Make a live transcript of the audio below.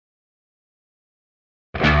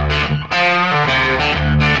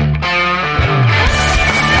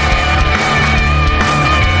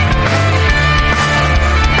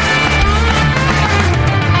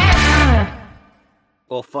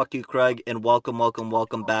Well, fuck you, Craig, and welcome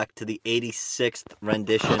back to the 86th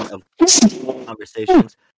rendition of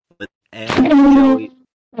Conversations with Aaron, Joey.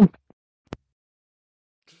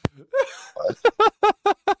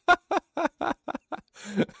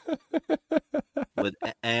 With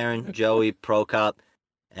Aaron, Joey, Prokop,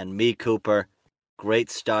 and me, Cooper.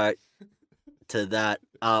 Great start to that.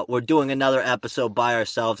 We're doing another episode by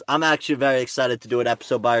ourselves. I'm actually very excited to do an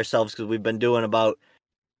episode by ourselves because we've been doing about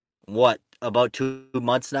 2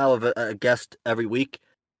 months now of a guest every week.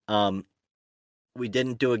 We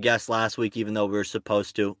didn't do a guest last week, even though we were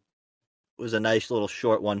supposed to. It was a nice little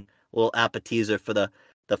short one, a little appetizer for the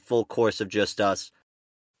full course of just us.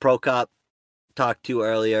 Prokop talked to you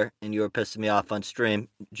earlier, and you were pissing me off on stream.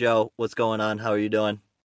 Joe, what's going on? How are you doing?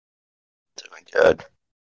 Doing good.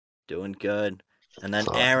 Doing good. And then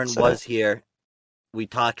Aaron was here. We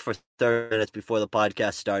talked for 30 minutes before the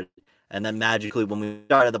podcast started, and then magically, when we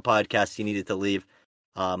started the podcast, he needed to leave.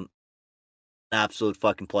 Absolute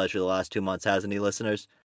fucking pleasure the last 2 months, hasn't he, listeners?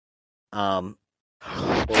 What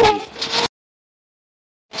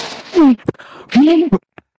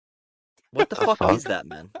the fuck is that,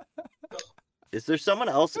 man? Is there someone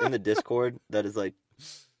else in the Discord that is like?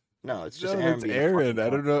 No, it's just Aaron. It's Aaron. I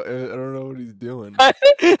don't know what he's doing. I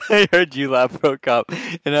heard you laugh, Prokop,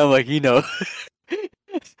 and I'm like, being a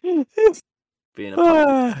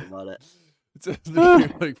fucking about it. It's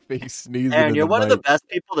like fake sneezing. Aaron, you're one of the best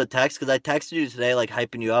people to text because I texted you today, like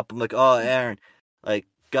hyping you up. I'm like, oh, Aaron, like,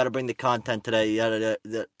 got to bring the content today,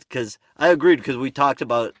 because I agreed because we talked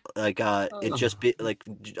about like it just be like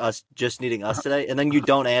us just needing us today, and then you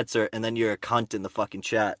don't answer, and then you're a cunt in the fucking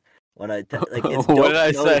chat when it's what did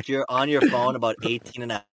I say? That you're on your phone about 18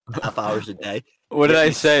 and a half hours a day. What did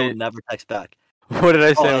I say? Never text back. What did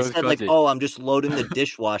I say? I said like, I'm just loading the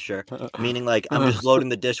dishwasher, meaning like I'm just loading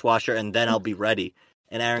the dishwasher and then I'll be ready.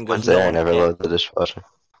 And Aaron goes, "No, I never load the dishwasher."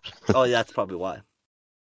 Oh, yeah, that's probably why.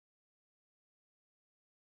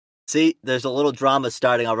 See, there's a little drama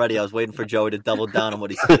starting already. I was waiting for Joey to double down on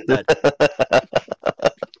what he said.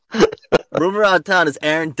 Rumor around town is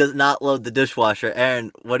Aaron does not load the dishwasher.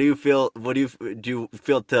 Aaron, what do you feel? Do you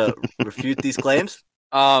feel to refute these claims?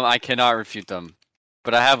 I cannot refute them,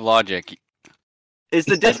 but I have logic. Is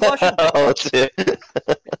the dishwasher?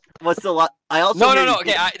 What's the lot? I also no.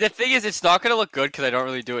 Okay, the thing is, it's not gonna look good because I don't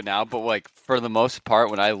really do it now. But like for the most part,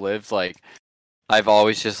 when I lived, like I've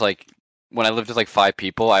always just like when I lived with like 5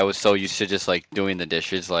 people, I was so used to just like doing the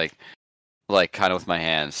dishes like kind of with my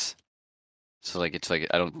hands. So like it's like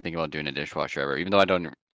I don't think about doing a dishwasher ever, even though I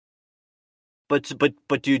don't. But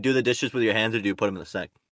do you do the dishes with your hands or do you put them in the sink?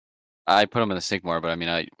 I put them in the sink more, but I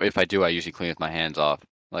mean, if I do, I usually clean with my hands off.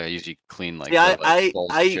 Like I usually clean like. Yeah,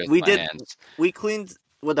 hands. We cleaned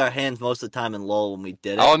with our hands most of the time in Lowell when we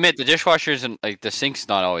did it. I'll admit the dishwasher isn't like the sink's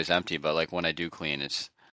not always empty, but like when I do clean, it's.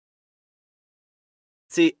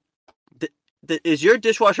 See, is your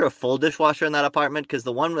dishwasher a full dishwasher in that apartment? Because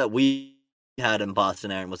the one that we had in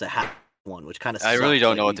Boston, Aaron, was a half one, which kind of. I really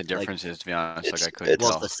don't know what the difference is, to be honest. Like I couldn't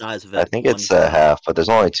tell. The size of it. I think it's a half, but there's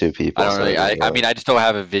only 2 people. I don't really. I mean, I just don't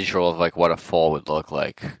have a visual of like what a full would look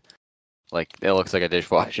like. Like it looks like a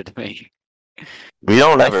dishwasher to me. We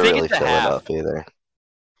don't ever really fill it up either.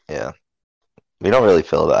 Yeah, we don't really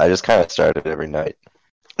fill it up. I just kind of start it every night.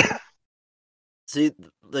 See,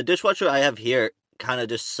 the dishwasher I have here kind of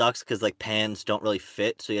just sucks because like pans don't really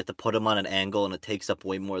fit, so you have to put them on an angle, and it takes up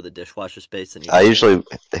way more of the dishwasher space than you. I usually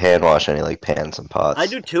hand wash any like pans and pots. I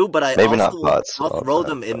do too, but maybe not pots. I'll throw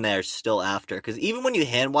them in there still after, because even when you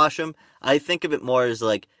hand wash them, I think of it more as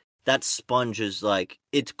like that sponge is like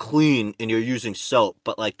it's clean and you're using soap,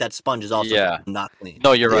 but like that sponge is also not clean.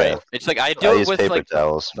 No, you're right. It's like I do it with paper like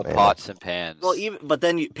towels, the pots and pans. Well, but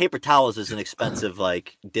then paper towels is an expensive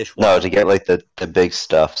like dishwasher. No, to get like the big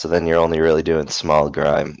stuff, so then you're only really doing small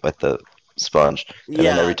grime with the sponge. And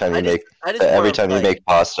then every time you make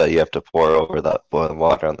pasta, you have to pour over that boiling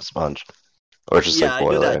water on the sponge, or just like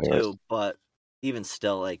boil I it do that anyways. too. But even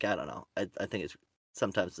still, like I don't know. I think it's.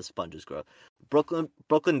 Sometimes the sponges grow. Brooklyn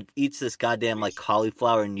eats this goddamn like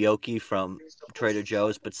cauliflower gnocchi from Trader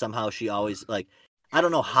Joe's, but somehow she always like I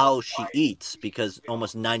don't know how she eats because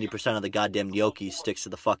almost 90% of the goddamn gnocchi sticks to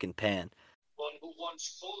the fucking pan.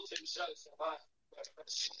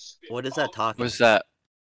 What is that talking? What's that?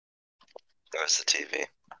 That was the TV.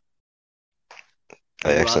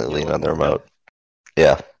 I accidentally leaned on the remote.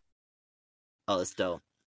 Yeah. Oh, that's dope.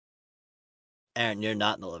 Aaron, you're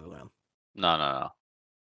not in the living room. No.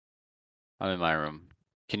 I'm in my room.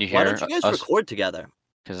 Can you hear? Why don't you guys record together?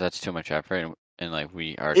 Because that's too much effort, and like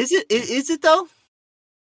we are. Is it though?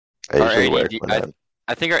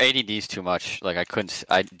 I think our ADD is too much. Like I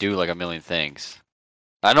do like a million things.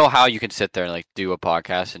 I don't know how you can sit there and like do a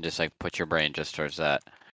podcast and just like put your brain just towards that.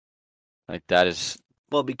 Like that is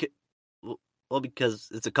because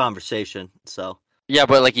it's a conversation. So yeah,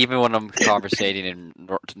 but like even when I'm conversating in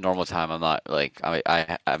normal time, I'm not like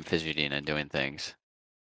I'm fidgeting and doing things.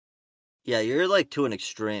 Yeah, you're like to an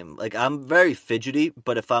extreme. Like I'm very fidgety,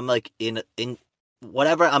 but if I'm like in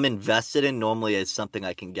whatever I'm invested in, normally is something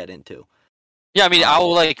I can get into. Yeah, I mean,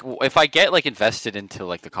 I'll like if I get like invested into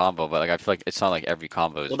like the combo, but like I feel like it's not like every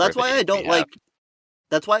combo is. Well, that's why I don't like.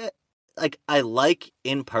 That's why, like, I like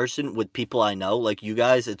in person with people I know. Like you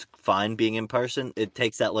guys, it's fine being in person. It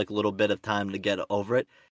takes that like little bit of time to get over it,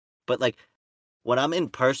 but like when I'm in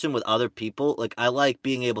person with other people, like I like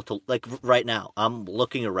being able to like right now. I'm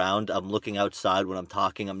looking around. I'm looking outside when I'm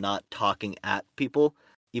talking. I'm not talking at people,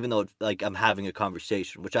 even though like I'm having a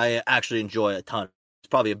conversation, which I actually enjoy a ton.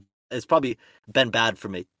 It's probably been bad for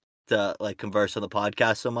me to like converse on the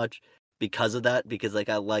podcast so much because of that, because like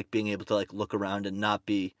I like being able to like look around and not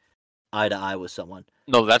be eye to eye with someone.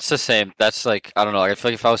 No, that's the same. That's like I don't know. Like, I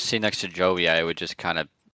feel like if I was sitting next to Joey, I would just kind of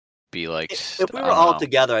be like. If we were all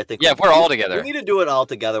together, I think. Yeah, if we're all together, we need to do it all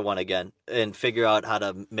together one again and figure out how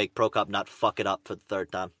to make Pro Cup not fuck it up for the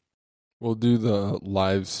third time. We'll do the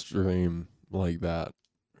live stream like that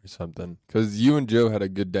or something, because you and Joe had a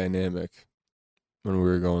good dynamic when we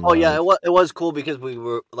were going. Oh yeah, it was cool because we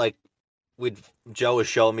were like, Joe was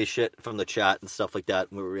showing me shit from the chat and stuff like that,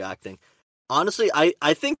 and we were reacting. Honestly,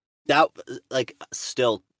 I think that like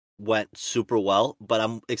still went super well, but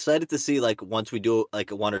I'm excited to see like once we do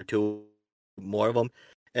like one or two more of them,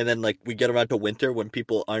 and then like we get around to winter when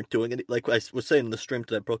people aren't doing it. Like I was saying in the stream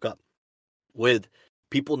today, Pro Cup, with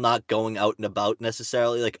people not going out and about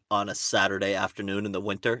necessarily like on a Saturday afternoon in the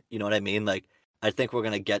winter. You know what I mean? Like I think we're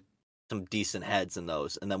gonna get some decent heads in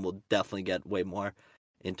those, and then we'll definitely get way more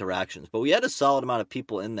interactions. But we had a solid amount of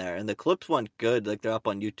people in there, and the clips went good. Like they're up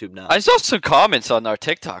on YouTube now. I saw some comments on our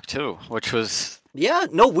TikTok too, which was we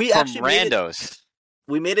actually randos.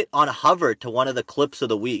 We made it on Hover to one of the clips of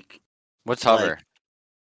the week. What's Hover? Like,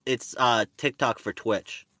 it's TikTok for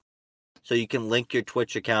Twitch, so you can link your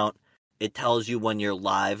Twitch account. It tells you when you're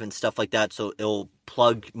live and stuff like that, so it'll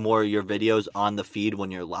plug more of your videos on the feed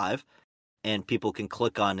when you're live. And people can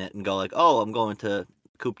click on it and go like, "Oh, I'm going to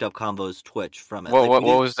Cooped Up Convo's Twitch from it." What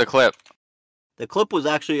was the clip? The clip was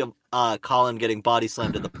actually Colin getting body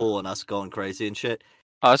slammed in the pool and us going crazy and shit.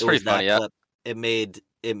 Oh, that's pretty funny. Yeah, clip. It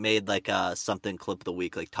made like something clip of the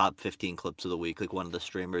week, like top 15 clips of the week, like one of the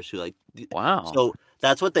streamers who like. Wow. So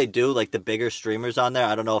that's what they do. Like the bigger streamers on there,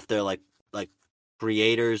 I don't know if they're like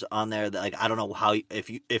creators on there. That like I don't know how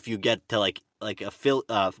if you get to like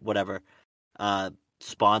a whatever.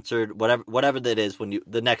 Sponsored, whatever that is, when you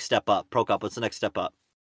the next step up. Pro Cup, what's the next step up?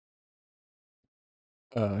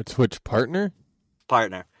 Twitch partner.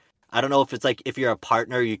 I don't know if it's like if you're a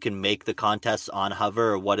partner, you can make the contests on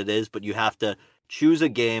Hover or what it is, but you have to choose a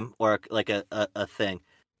game or like a thing,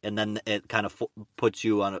 and then it kind of puts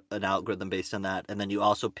you on an algorithm based on that, and then you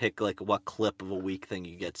also pick like what clip of a week thing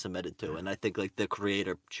you get submitted to, and I think like the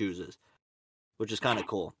creator chooses, which is kind of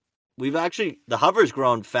cool. The Hover's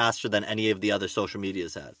grown faster than any of the other social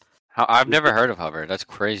medias had. I've never heard of Hover. That's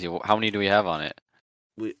crazy. How many do we have on it?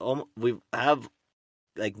 We have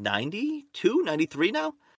like 92, 93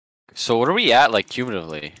 now. So what are we at like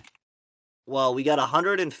cumulatively? Well, we got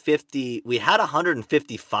 150. We had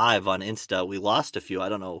 155 on Insta. We lost a few. I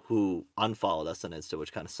don't know who unfollowed us on Insta,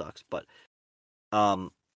 which kind of sucks. But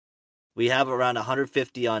we have around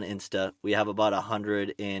 150 on Insta. We have about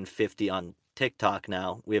 150 on TikTok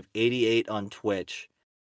now. We have 88 on Twitch,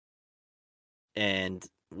 and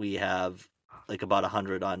we have like about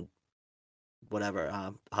 100 on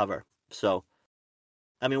whatever Hover. So,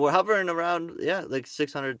 I mean, we're hovering around like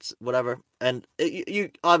 600 whatever. And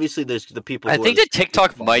you obviously there's the people. I think that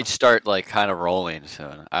TikTok might start like kind of rolling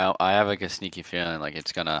soon. I have like a sneaky feeling like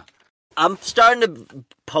it's gonna. I'm starting to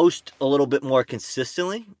post a little bit more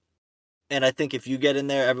consistently, and I think if you get in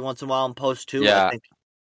there every once in a while and post too, yeah.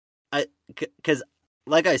 Because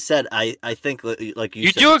like I said, I think like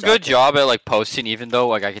you do a good job at like posting, even though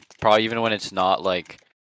like I could probably even when it's not like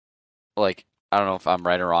I don't know if I'm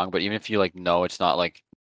right or wrong, but even if you like know it's not like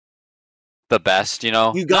the best, you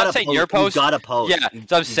know, you gotta post. You gotta post. Yeah,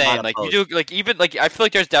 so I'm saying like post. You do like even like I feel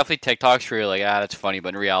like there's definitely TikToks where you're like that's funny,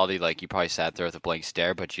 but in reality like you probably sat there with a blank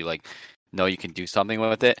stare, but you like know you can do something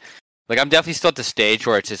with it. Like I'm definitely still at the stage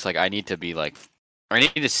where it's just like I need to be like. I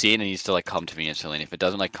need to see it and it needs to like come to me instantly. And if it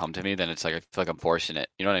doesn't like come to me, then it's like I feel like I'm forcing it.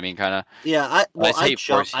 You know what I mean? Kind of. Yeah,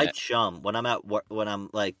 I chum when I'm at work, when I'm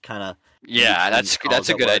like kind of. Yeah, that's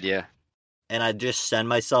a good idea. And I just send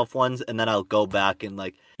myself ones, and then I'll go back and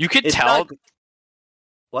like. You can tell.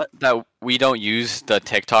 What? That we don't use the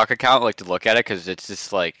TikTok account like to look at it because it's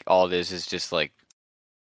just like all it is just like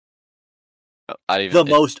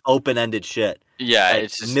most open-ended shit. Yeah, like,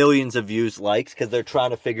 it's just millions of views, likes because they're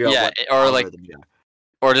trying to figure out what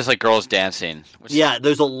or just like girls dancing.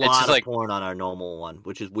 There's a lot of porn on our normal one,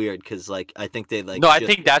 which is weird because like I think they like. No, I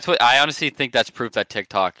think that's what I honestly think that's proof that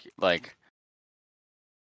TikTok like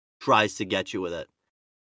tries to get you with it.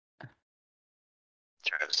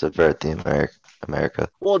 Trying to subvert the America.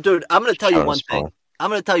 Well, dude, I'm gonna tell you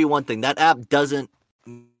one thing. That app doesn't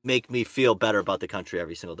make me feel better about the country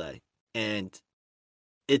every single day, and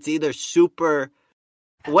it's either super,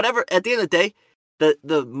 whatever. At the end of the day,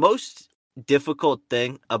 the most difficult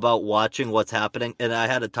thing about watching what's happening, and I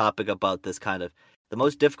had a topic about this kind of. The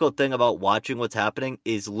most difficult thing about watching what's happening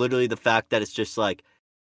is literally the fact that it's just like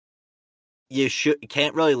you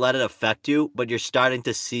can't really let it affect you, but you're starting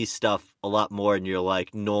to see stuff a lot more in your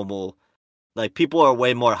like normal. Like people are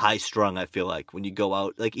way more high strung. I feel like when you go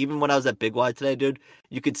out, like even when I was at Big Y today, dude,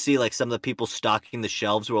 you could see like some of the people stocking the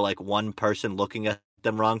shelves were like one person looking at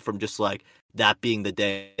them wrong from just like that being the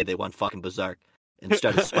day they went fucking berserk and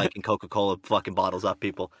started spiking Coca-Cola fucking bottles up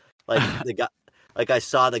people. Like the guy, like I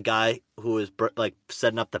saw the guy who was like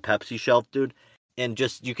setting up the Pepsi shelf, dude, and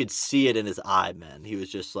just you could see it in his eye, man. He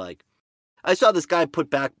was just like. I saw this guy put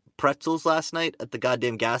back pretzels last night at the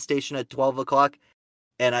goddamn gas station at 12 o'clock,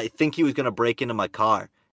 and I think he was going to break into my car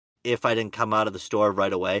if I didn't come out of the store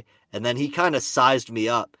right away. And then he kind of sized me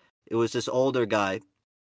up. It was this older guy.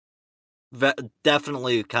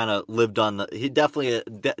 Definitely kind of lived on the... He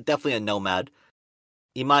definitely a nomad.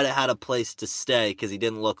 He might have had a place to stay because he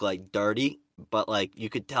didn't look, like, dirty. But, like, you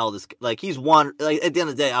could tell this... Like, he's one... Like, at the end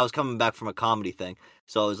of the day, I was coming back from a comedy thing.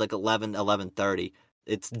 So it was, like, 11:30.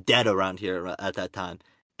 It's dead around here at that time.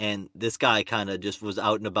 And this guy kind of just was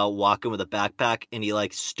out and about walking with a backpack. And he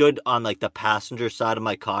like stood on like the passenger side of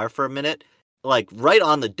my car for a minute, like right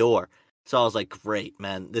on the door. So I was like, great,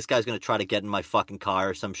 man. This guy's going to try to get in my fucking car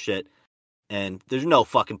or some shit. And there's no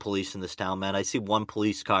fucking police in this town, man. I see one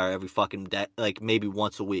police car every fucking day, like maybe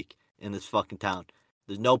once a week in this fucking town.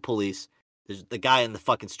 There's no police. The guy in the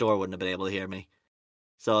fucking store wouldn't have been able to hear me.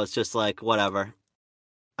 So it's just like, whatever.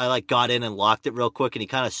 I like got in and locked it real quick, and he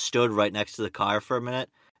kind of stood right next to the car for a minute.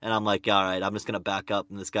 And I'm like, all right, I'm just gonna back up,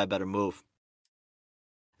 and this guy better move.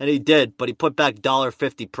 And he did, but he put back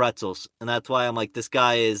 $1.50 pretzels, and that's why I'm like, this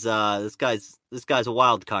guy's a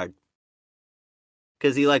wild card.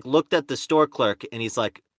 Because he like looked at the store clerk, and he's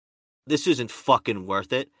like, this isn't fucking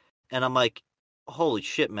worth it. And I'm like, holy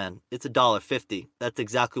shit, man, it's $1.50. That's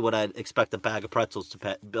exactly what I'd expect a bag of pretzels to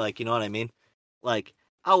pay. Like, you know what I mean? Like.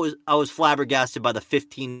 I was flabbergasted by the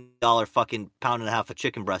 $15 fucking pound and a half of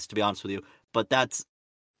chicken breast, to be honest with you. But that's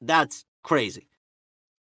crazy.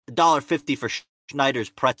 $1.50 for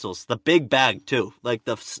Schneider's pretzels, the big bag too. Like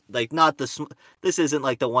not the this isn't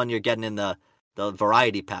like the one you're getting in the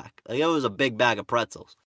variety pack. Like it was a big bag of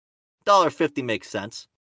pretzels. $1.50 makes sense.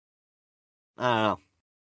 I don't know.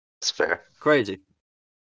 It's fair. Crazy.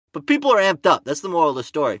 But people are amped up. That's the moral of the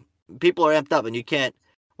story. People are amped up, and you can't.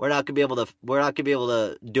 We're not gonna be able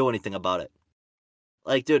to do anything about it.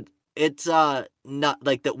 Like, dude, it's not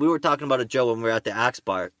like that. We were talking about it, Joe, when we were at the Axe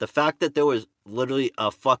Bar. The fact that there was literally a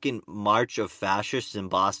fucking march of fascists in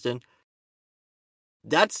Boston.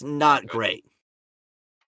 That's not great.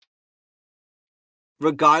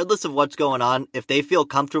 Regardless of what's going on, if they feel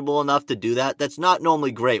comfortable enough to do that, that's not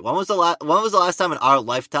normally great. When was the last time in our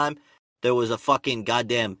lifetime there was a fucking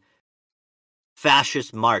goddamn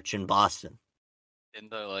fascist march in Boston? In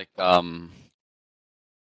the like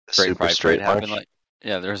straight pride parade happened like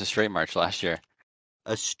there was a straight march last year.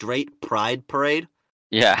 A straight pride parade?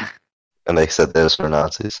 Yeah. And they said those were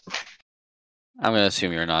Nazis. I'm gonna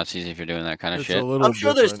assume you're Nazis if you're doing that kind of shit. I'm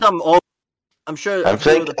sure there's some. I'm sure. I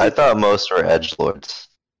thought most were edgelords.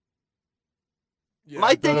 Yeah,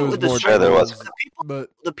 my thing with the straight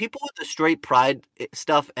the people with the straight pride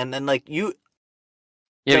stuff, and then like you.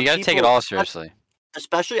 Yeah, you gotta take it all seriously.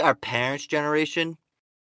 Especially our parents' generation,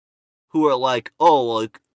 who are like, oh,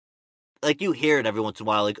 like you hear it every once in a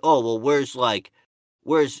while, like, oh, well,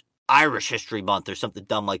 where's Irish History Month or something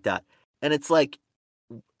dumb like that, and it's like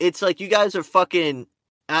you guys are fucking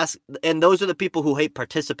and those are the people who hate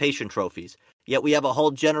participation trophies. Yet we have a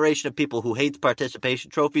whole generation of people who hates participation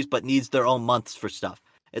trophies but needs their own months for stuff.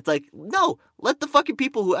 It's like, no, let the fucking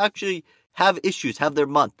people who actually have issues have their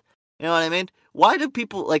month. You know what I mean? Why do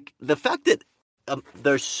people like the fact that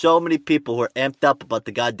there's so many people who are amped up about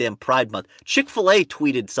the goddamn Pride Month. Chick-fil-A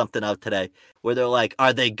tweeted something out today where they're like,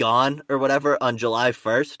 are they gone or whatever on July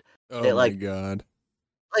 1st? Oh my God.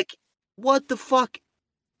 Like, what the fuck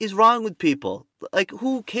is wrong with people? Like,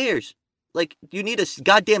 who cares? Like, you need a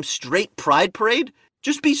goddamn straight pride parade?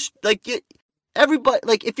 Just be like, everybody.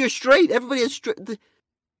 Like, if you're straight, everybody is straight.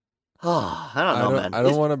 Oh, I don't know, man. I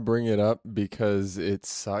don't want to bring it up because it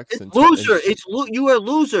sucks. It's loser. You are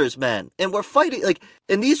losers, man, and we're fighting. Like,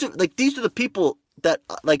 and these are the people that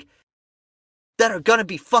that are gonna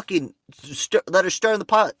be fucking that are stirring the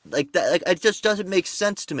pot like that. Like, it just doesn't make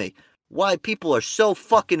sense to me why people are so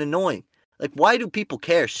fucking annoying. Like, why do people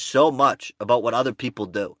care so much about what other people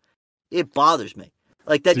do? It bothers me.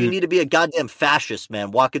 Like that, dude. You need to be a goddamn fascist, man.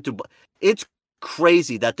 Walking through, it's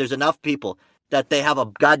crazy that there's enough people that they have a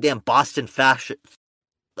goddamn Boston fascist.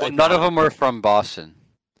 Well, none of them are from Boston.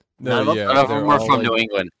 None of them were from New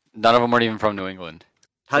England. None of them weren't even from New England.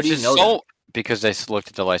 How do you know that? Because they looked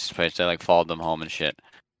at the license plates, they followed them home and shit.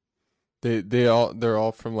 They're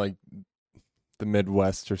all from the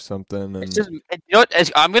Midwest or something. And just, you know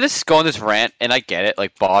what? I'm gonna go on this rant, and I get it.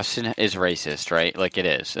 Like, Boston is racist, right? Like, it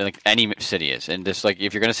is, and any city is. And just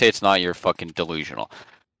if you're gonna say it's not, you're fucking delusional.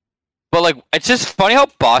 But it's just funny how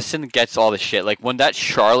Boston gets all the shit. Like, when that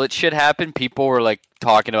Charlotte shit happened, people were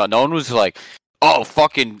talking about. No one was like, "Oh,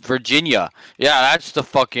 fucking Virginia, yeah, that's the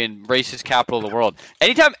fucking racist capital of the world."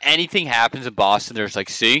 Anytime anything happens in Boston, there's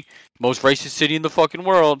see, most racist city in the fucking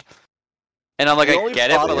world. And I'm I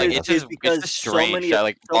get it, but it's just strange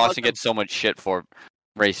that Boston gets so much shit for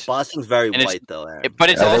race. Boston's very white though, Aaron. But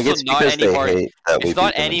it's also not any more. It's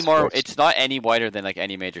not any more. It's not any whiter than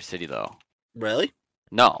any major city though. Really?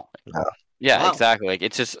 No. Yeah, wow. Exactly.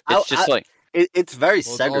 It's just it's very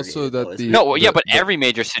segregated. Also but every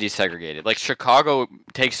major city is segregated. Like, Chicago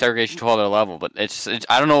takes segregation to another level, but it's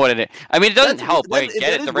I don't know what it is. I mean, it doesn't help. I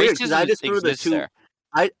get it. The racism exists there.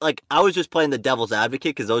 I was just playing the devil's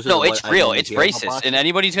advocate because those are it's real. It's racist, and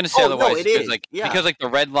anybody's gonna say otherwise because because the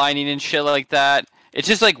redlining and shit like that. It's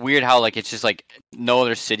just weird how it's just no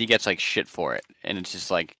other city gets shit for it, and it's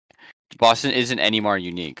just Boston isn't any more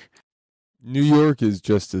unique. New York is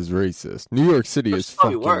just as racist. New York City is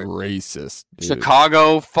fucking racist. Dude.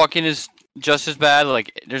 Chicago fucking is just as bad.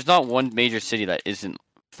 There's not one major city that isn't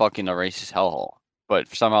fucking a racist hellhole. But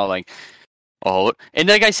somehow, and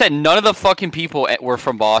like I said, none of the fucking people were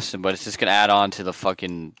from Boston. But it's just gonna add on to the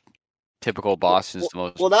fucking typical Boston's the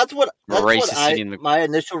most. Well, that's what city my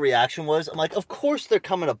initial reaction was. I'm like, of course they're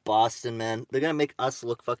coming to Boston, man. They're gonna make us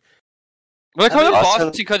look fuck. Well, they're coming to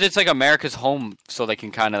Boston because it's America's home, so they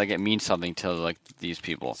can kind of it mean something to these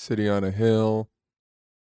people. City on a hill.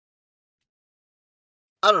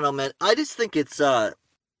 I don't know, man. I just think it's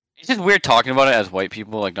just weird talking about it as white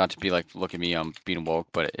people, not to be look at me, I'm being woke,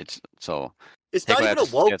 but it's so. It's not even a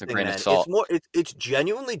woke thing, man. It's more. It's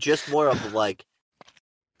genuinely just more of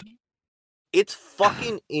it's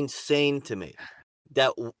fucking insane to me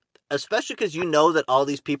that, especially because that all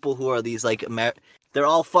these people who are these they're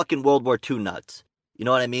all fucking World War II nuts. You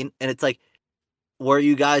know what I mean? And it's were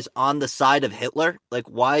you guys on the side of Hitler?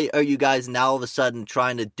 Why are you guys now all of a sudden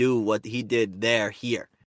trying to do what he did here?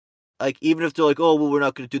 Even if they're oh, well, we're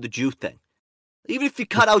not going to do the Jew thing. Even if you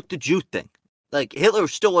cut out the Jew thing. Hitler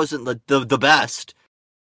still wasn't the best.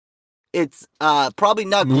 It's probably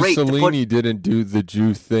not great. Mussolini didn't do the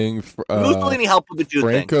Jew thing. Mussolini helped with the Jew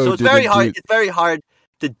thing. So it's very hard. It's very hard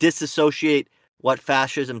to disassociate what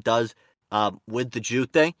fascism does with the Jew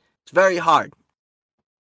thing. It's very hard.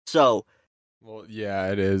 So, well, yeah,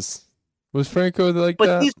 it is. Was Franco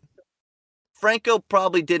that? Franco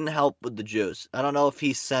probably didn't help with the Jews. I don't know if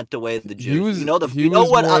he sent away the Jews.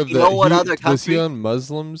 Was he on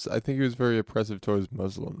Muslims? I think he was very oppressive towards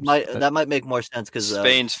Muslims. That might make more sense because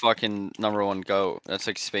Spain's fucking number one goat. That's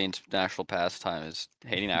Spain's national pastime is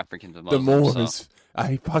hating Africans and Muslims. The Moors. So.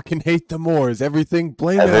 I fucking hate the Moors. Everything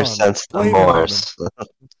blame it on Ever since the Moors.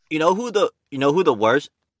 You know who the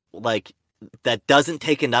worst that doesn't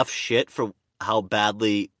take enough shit for how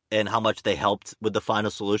badly and how much they helped with the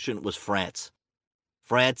final solution was France.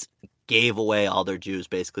 France gave away all their Jews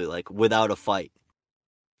basically without a fight.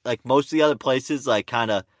 Most of the other places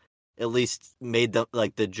kind of at least made them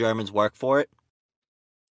the Germans work for it.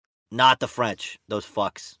 Not the French, those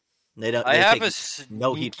fucks. They don't. I have a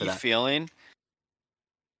no heat for that feeling,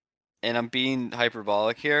 and I'm being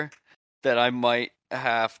hyperbolic here, that I might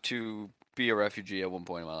have to be a refugee at one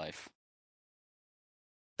point in my life.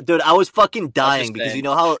 Dude, I was fucking dying because you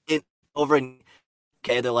know how over in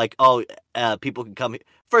UK they're people can come here.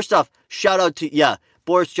 First off, shout out to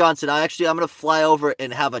Boris Johnson. I'm gonna fly over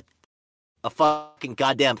and have a fucking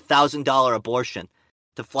goddamn $1,000 abortion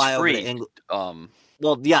to fly over to England.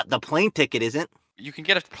 Well, yeah, the plane ticket isn't. You can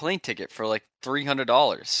get a plane ticket for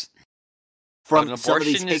 $300 from some of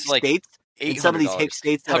these hick states. In some of these hick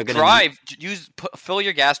states that are gonna drive. Fill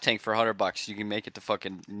your gas tank for $100. You can make it to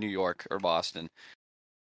fucking New York or Boston.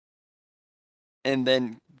 and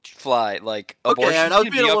then fly. Like abortion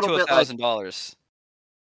can be up to $1,000.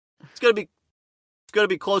 It's gonna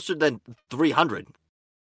be closer than 300.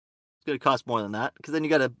 It's gonna cost more than that because then you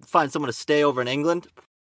gotta find someone to stay over in England.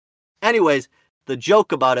 Anyways, the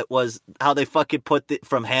joke about it was how they fucking put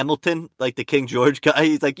from Hamilton, like the King George guy.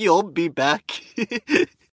 He's like, "You'll be back."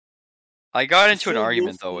 I got into an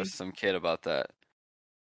argument though with some kid about that.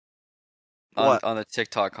 On the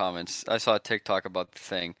TikTok comments, I saw a TikTok about the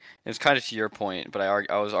thing. It was kind of to your point, but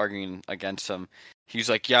I was arguing against him. He was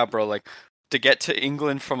like, "Yeah, bro, like to get to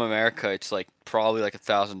England from America, it's like probably like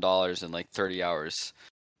 $1,000 in like 30 hours."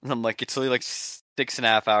 And I'm like, "It's only like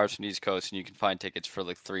 6.5 hours from the East Coast, and you can find tickets for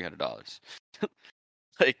like $300."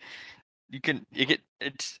 Like,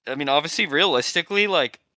 it's. I mean, obviously, realistically,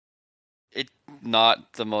 like, it's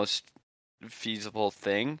not the most feasible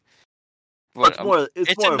thing. But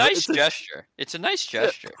it's a nice gesture. It's a nice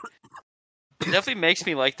gesture. It definitely makes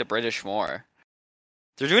me like the British more.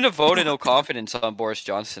 They're doing a vote of no confidence on Boris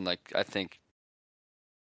Johnson. Like, I think,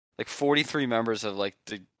 like 43 members of like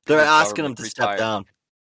they're asking him to step down.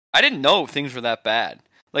 I didn't know things were that bad.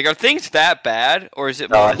 Like, are things that bad, or is it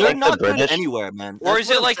more? They're not going anywhere, man. Or is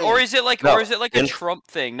it like a Trump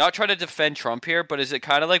thing? Not trying to defend Trump here, but is it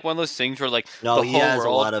kind of like one of those things where like he has a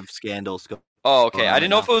lot of scandals going. Oh, okay. I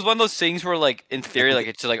didn't know if it was one of those things where, like, in theory, like,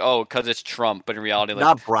 it's just like, oh, because it's Trump, but in reality, like,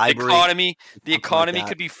 not bribery. The economy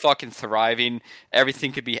could be fucking thriving.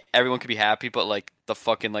 Everyone could be happy, but like the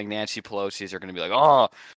fucking like Nancy Pelosi's are gonna be like, oh,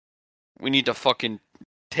 we need to fucking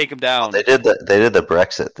take him down. Well, they did the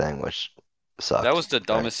Brexit thing, which sucked. That was the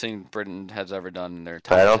dumbest thing Britain has ever done in their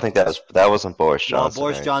time. But I don't think that wasn't Boris Johnson. No,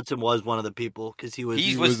 Boris Johnson was one of the people because he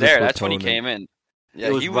was there. That's when he came in. Yeah,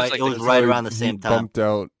 it was right around the same time. Bumped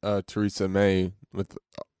out Theresa May with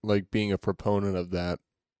like being a proponent of that.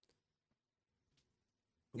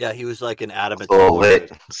 Yeah, he was like an adamant.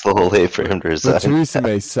 It's a little late for him to resign. But Theresa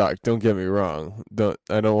May sucked. Don't get me wrong.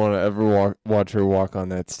 I don't want to ever watch her walk on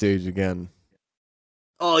that stage again.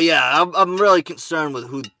 Oh yeah, I'm really concerned with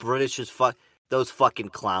who British is. Those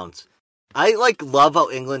fucking clowns. I like love how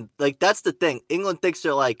England, like, that's the thing. England thinks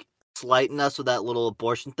they're like slighting us with that little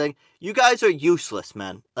abortion thing. You guys are useless,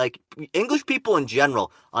 man. Like, English people in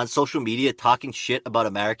general on social media talking shit about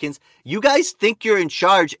Americans. You guys think you're in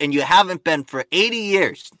charge and you haven't been for 80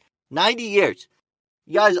 years, 90 years.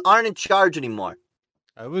 You guys aren't in charge anymore.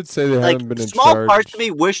 I would say they haven't been in charge. Small parts of me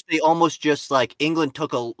wish they almost just like England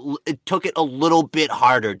took it a little bit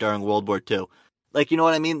harder during World War II. Like, you know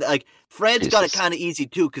what I mean? Like, France got it kind of easy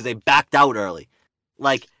too because they backed out early.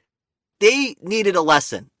 Like, they needed a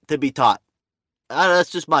lesson to be taught.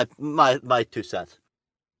 That's just my 2 cents.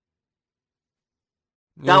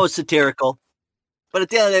 Yeah. That was satirical. But at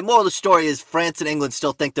the end of the day, moral of the story is France and England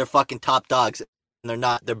still think they're fucking top dogs. And they're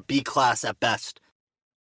not. They're B class at best.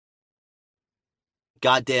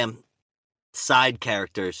 Goddamn side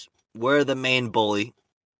characters. We're the main bully.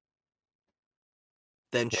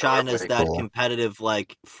 Then China's that competitive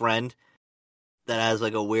like friend that has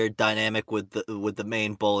like a weird dynamic with the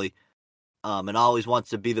main bully. And always wants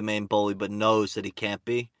to be the main bully, but knows that he can't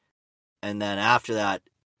be. And then after that,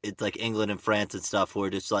 it's like England and France and stuff who are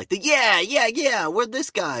just like, yeah, we're this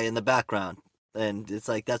guy in the background. And it's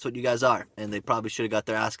like, that's what you guys are. And they probably should have got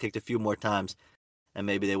their ass kicked a few more times, and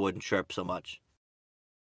maybe they wouldn't chirp so much.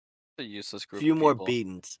 A useless group. A few more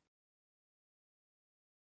beatings.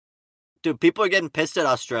 Dude, people are getting pissed at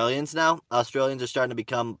Australians now. Australians are starting to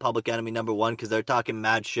become public enemy number one because they're talking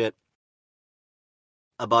mad shit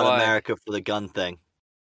about America for the gun thing.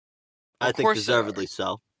 I think deservedly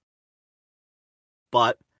so.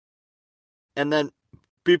 But, and then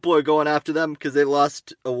people are going after them because they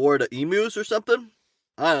lost a war to emus or something?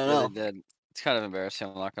 I don't know. They did. It's kind of embarrassing,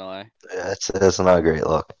 I'm not going to lie. Yeah, it's not a great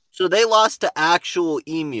look. So they lost to actual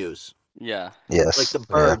emus. Yeah. Yes. Like the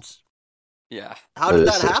birds. Yeah. How did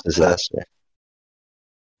that happen? Disaster.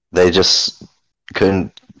 They just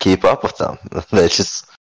couldn't keep up with them. They just...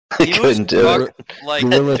 couldn't do it. Like,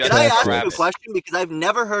 can I ask you a question? Because I've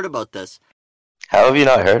never heard about this. How have you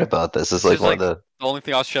not heard about this? It's like one of the only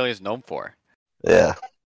thing Australia is known for. Yeah.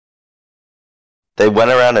 They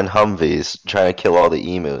went around in Humvees trying to kill all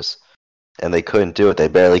the emus, and they couldn't do it. They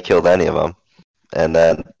barely killed any of them. And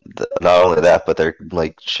then, not only that, but their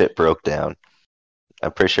like shit broke down.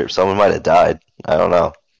 I'm pretty sure someone might have died. I don't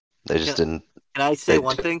know. They just didn't. Can I say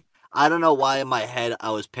one thing? I don't know why in my head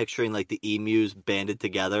I was picturing like the emus banded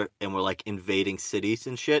together and were like invading cities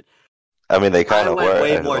and shit. I mean, they kind of were. I went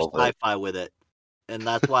way more sci-fi with it, and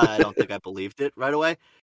that's why I don't think I believed it right away.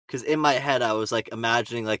 Because in my head I was like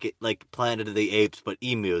imagining like Planet of the Apes, but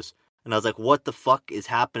emus. And I was like, what the fuck is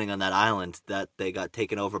happening on that island that they got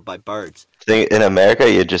taken over by birds? In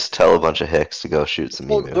America, you just tell a bunch of hicks to go shoot some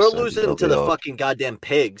emus. We're losing to the fucking goddamn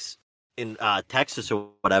pigs in Texas or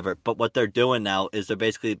whatever. But what they're doing now is they're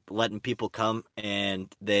basically letting people come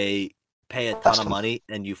and they pay a ton of money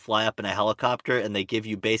and you fly up in a helicopter and they give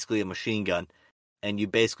you basically a machine gun. And you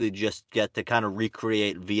basically just get to kind of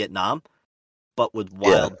recreate Vietnam, but with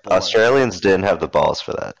wild boars. Australians didn't have the balls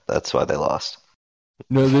for that. That's why they lost.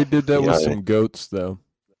 No, they did that with some goats, though.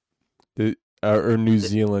 Or New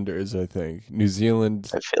Zealanders, I think. New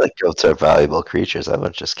Zealand. I feel like goats are valuable creatures. I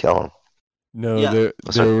wouldn't just kill them. No,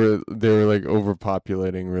 they were like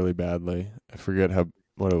overpopulating really badly. I forget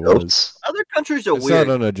what it was. Other countries are weird. I saw it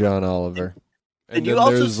on a John Oliver. And you then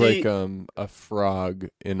also there's see... like a frog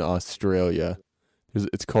in Australia.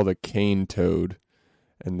 It's called a cane toad,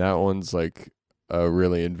 and that one's like a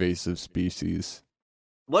really invasive species.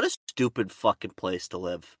 What a stupid fucking place to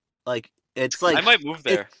live. Like, it's like... I might move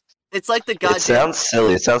there. It's like the goddamn... It sounds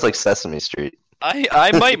silly. It sounds like Sesame Street.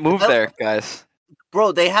 I might move there, guys.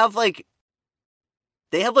 Bro, they have like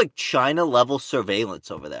China-level surveillance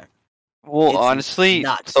over there. Well, It's honestly,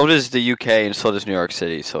 nuts. so does the UK and so does New York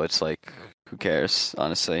City, so it's like, who cares,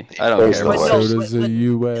 honestly? I don't care. But no, So does the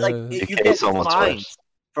U.S. Like, if you get fined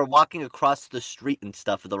for walking across the street and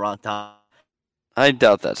stuff at the wrong time. I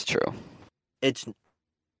doubt that's true. It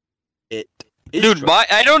is Dude, true.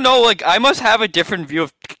 I don't know, like, I must have a different view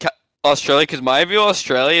of Australia, because my view of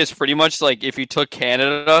Australia is pretty much like if you took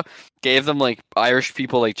Canada, gave them, like, Irish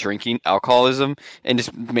people, like, drinking alcoholism, and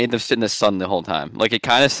just made them sit in the sun the whole time. Like, it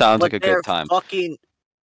kind of sounds like a good time.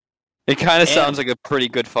 It kind of sounds like a pretty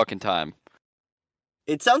good fucking time.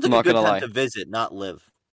 It sounds like a good time to visit, not live.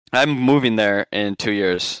 I'm moving there in 2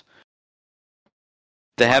 years.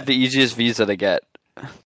 They have the easiest visa to get.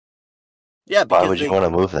 Yeah, why would you want to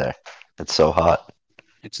move there? It's so hot.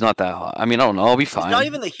 It's not that hot. I mean, I don't know. I'll be fine. It's not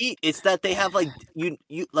even the heat. It's that they have like you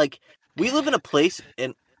like we live in a place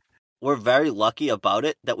and we're very lucky about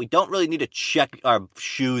it that we don't really need to check our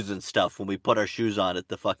shoes and stuff when we put our shoes on at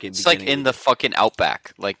the fucking. It's like in the fucking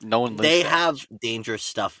outback. Like no one lives They there. have dangerous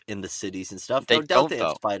stuff in the cities and stuff. They Delta don't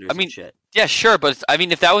though. Spiders I mean, and shit. Yeah, sure, but I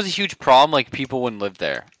mean, if that was a huge problem, like people wouldn't live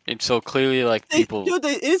there. And so clearly, like people. Dude,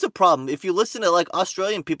 it is a problem. If you listen to like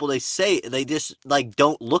Australian people, they say they just like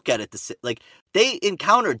don't look at it. Like they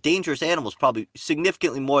encounter dangerous animals probably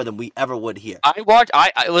significantly more than we ever would here. I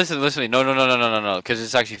listen. No, because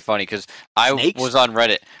it's actually funny. Because I was on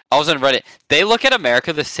Reddit. They look at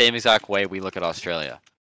America the same exact way we look at Australia.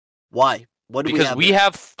 Why? What do because we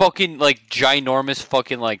have fucking like ginormous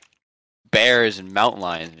fucking like bears and mountain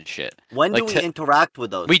lions and shit. When do we interact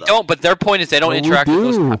with those? We don't. But their point is they don't interact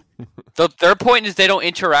with those. Their point is they don't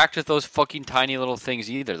interact with those fucking tiny little things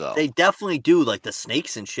either, though. They definitely do, like the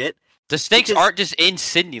snakes and shit. The snakes aren't just in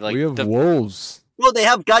Sydney. Like we have wolves. Well, they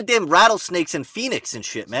have goddamn rattlesnakes in Phoenix and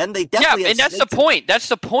shit, man. They definitely and that's the point. That's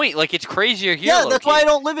the point. Like it's crazier here. Yeah, that's why I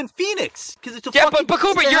don't live in Phoenix because it's a fucking. But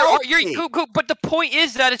Cooper, but the point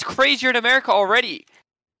is that it's crazier in America already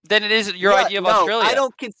than it is your idea of Australia. I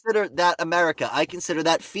don't consider that America. I consider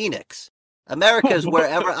that Phoenix. America is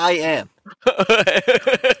wherever I am.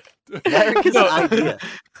 America's an idea.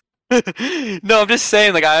 No, I'm just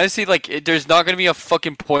saying, like, I honestly, like, there's not gonna be a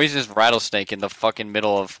fucking poisonous rattlesnake in the fucking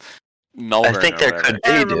middle of Melbourne. I think there could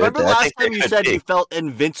be, dude. Remember last time you said you felt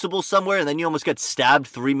invincible somewhere and then you almost got stabbed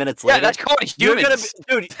 3 minutes later? Yeah, that's called humans.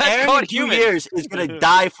 Dude, Aaron in 2 years is gonna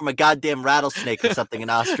die from a goddamn rattlesnake or something in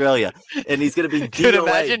Australia, and he's gonna be dude,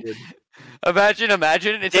 imagine. Imagine.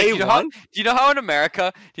 It's Day like, you know how in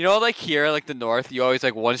America, like here, like the North, you always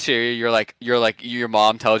like once a year, you're like your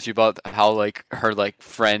mom tells you about how like her like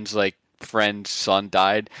friend's son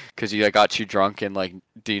died because he like got too drunk in like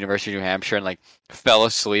the University of New Hampshire and like fell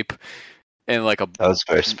asleep in like that was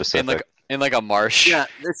very specific in like a marsh. Yeah,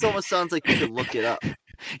 this almost sounds like you could look it up.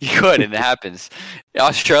 You could, and it happens. The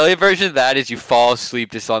Australia version of that is you fall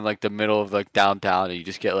asleep just on like the middle of like downtown, and you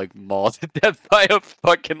just get like mauled to death by a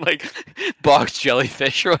fucking like box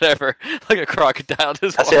jellyfish or whatever, like a crocodile.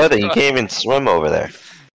 That's the other thing. You can't even swim over there.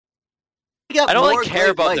 I don't really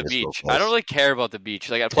care about the beach. I don't really care about the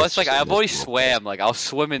beach. Like plus, like I've always swam. Like I'll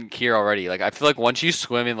swim in here already. Like I feel like once you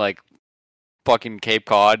swim in like fucking Cape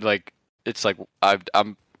Cod, like it's like I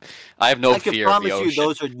have no fear of the ocean. I can promise you,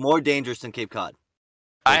 those are more dangerous than Cape Cod.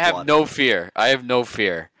 I have no fear. I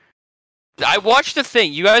watched the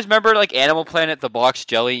thing. You guys remember like Animal Planet, the box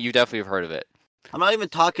jelly? You definitely have heard of it. I'm not even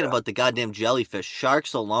talking about the goddamn jellyfish.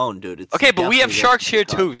 Sharks alone, dude. It's okay, but we have sharks here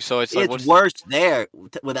too, so it's like it's worse there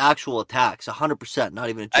with actual attacks. 100%, not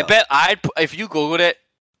even a joke. I bet if you Googled it,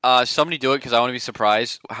 somebody do it because I want to be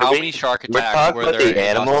surprised. How many shark attacks were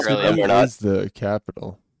there in Australia? It is the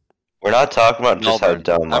capital. We're not talking about just how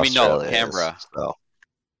dumb Australia is. Canberra. So.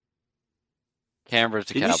 Canberra's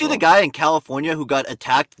the capital. Did you see the guy in California who got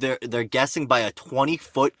attacked? They're guessing by a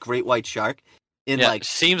 20-foot great white shark.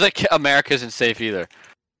 Seems like America isn't safe either.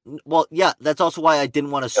 Well, yeah, that's also why I didn't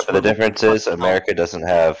want to. But the difference is America doesn't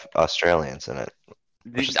have Australians in it.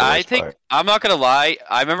 I think I'm not gonna lie.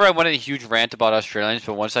 I remember I went on a huge rant about Australians,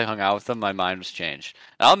 but once I hung out with them, my mind was changed.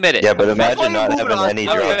 I'll admit it. Yeah, but imagine not having any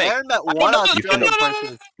drugs. Aaron met one Australian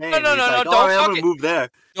person. No! Don't move there.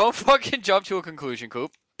 Don't fucking jump to a conclusion,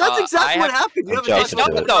 Coop. That's exactly what happened. You haven't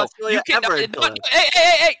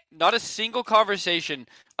not a single conversation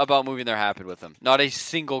about moving there happened with them. Not a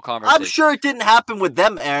single conversation. I'm sure it didn't happen with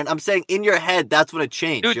them, Aaron. I'm saying in your head, that's when it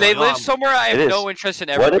changed. Dude, they live somewhere I have no interest in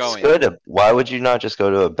ever going. Why would you not just go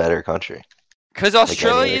to a better country? Because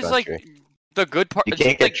Australia is like the good part. You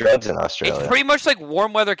can't get drugs in Australia. It's pretty much like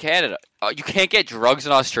warm weather Canada. You can't get drugs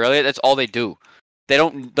in Australia. That's all they do. They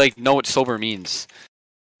don't know what sober means.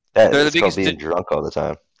 They're the biggest being drunk all the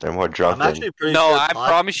time. They're more drunk than... I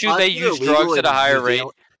promise you they use drugs at a higher rate.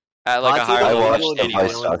 At like a higher rate. I watched the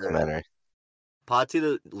Vice documentary. Pot's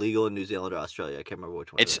either legal in New Zealand or Australia. I can't remember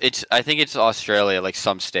which one. I think it's Australia, like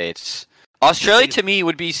some states. Australia to me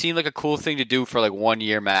would seem like a cool thing to do for like 1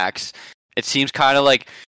 year max. It seems kind of like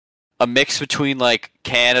a mix between like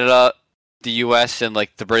Canada, the US, and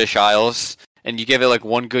like the British Isles. And you give it like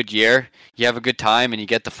 1 good year, you have a good time, and you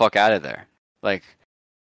get the fuck out of there. Like...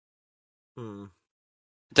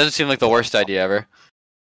 It doesn't seem like the worst idea ever.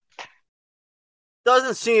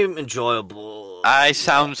 Doesn't seem enjoyable.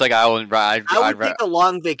 Sounds like I would. I would take a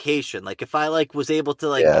long vacation. Like if I was able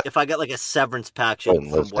to if I got like a severance package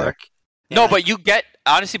from work. No, but you get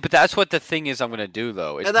honestly. But that's what the thing is. I'm gonna do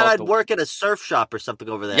though. And then I'd work at a surf shop or something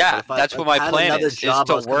over there. Yeah, that's what my plan is. Job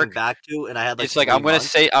I was work back to, and I had it's like I'm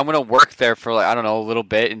gonna work there for like I don't know a little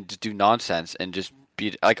bit and just do nonsense and just.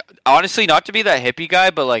 Like honestly, not to be that hippie guy,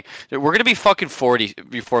 but like we're gonna be fucking 40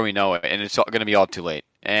 before we know it, and it's gonna be all too late.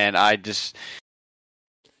 And I just,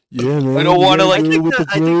 man, I don't want to like. I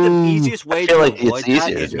think the easiest way to avoid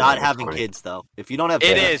that is not having kids, though. If you don't have,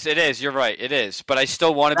 it is. You're right. It is, but I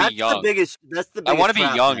still want to be young. That's the biggest. I want to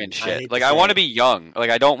be young and shit. Like I want to be young. Like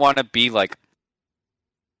I don't want to be like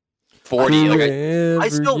 40. I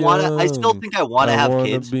still think I want to have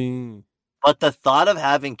kids. But the thought of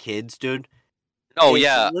having kids, dude. Oh it's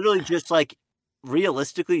yeah, literally just like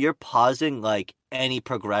realistically, you're pausing like any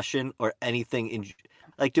progression or anything.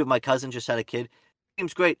 Like, dude, my cousin just had a kid.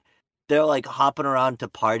 Seems great. They're like hopping around to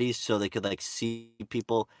parties so they could like see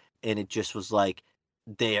people, and it just was like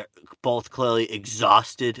they're both clearly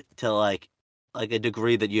exhausted to like a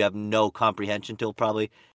degree that you have no comprehension to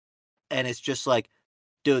probably. And it's just like,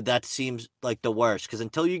 dude, that seems like the worst because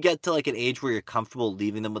until you get to like an age where you're comfortable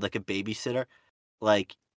leaving them with like a babysitter,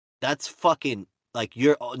 like that's fucking. Like,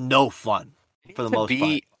 you're no fun for the most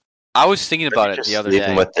part. I was thinking about it the other day. Leave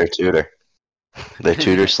them with their tutor. Their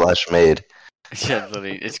tutor/maid. Yeah,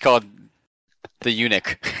 literally. It's called the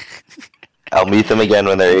eunuch. I'll meet them again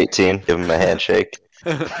when they're 18. Give them a handshake.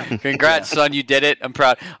 Congrats, son. You did it. I'm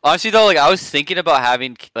proud. Honestly, though, like, I was thinking about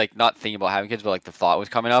having, like, not thinking about having kids, but, like, the thought was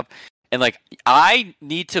coming up. And, like, I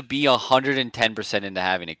need to be 110% into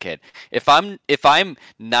having a kid. If I'm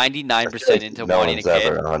 99% into wanting a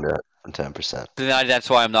kid... 10%. That's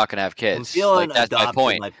why I'm not gonna have kids. Like, that's my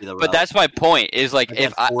point. But that's my point. Is like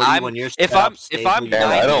if I'm I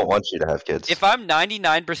don't want you to have kids. If I'm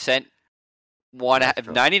 99% if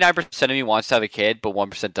 99% of me wants to have a kid, but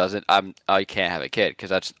 1% doesn't, I can't have a kid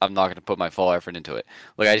because I'm not gonna put my full effort into it.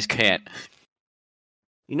 Like I just can't.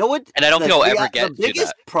 You know what? And I don't think I'll ever get. The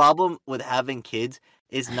biggest problem with having kids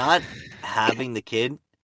is not having the kid.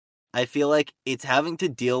 I feel like it's having to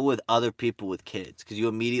deal with other people with kids because you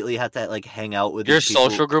immediately have to like hang out with your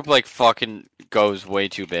social group. Like fucking goes way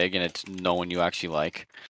too big, and it's no one you actually like.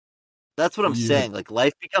 That's what I'm saying. Like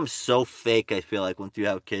life becomes so fake. I feel like once you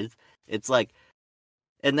have kids, it's like,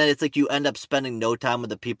 and then it's like you end up spending no time with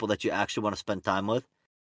the people that you actually want to spend time with,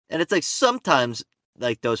 and it's like sometimes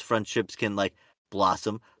like those friendships can like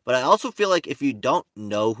blossom. But I also feel like if you don't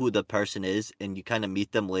know who the person is and you kind of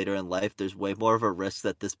meet them later in life, there's way more of a risk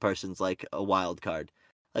that this person's like a wild card,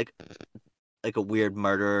 like a weird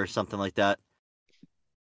murderer or something like that.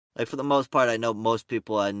 Like for the most part, I know most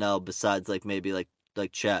people I know besides like maybe like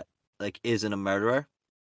Chet like isn't a murderer.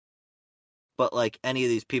 But like any of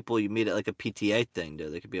these people you meet at like a PTA thing,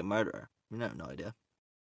 dude, they could be a murderer. You have no idea.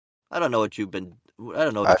 I don't know what you've been. I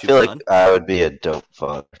don't know what you've done. I feel like I would be a dope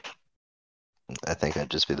father. I think I'd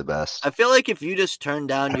just be the best. I feel like if you just turn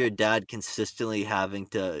down your dad consistently having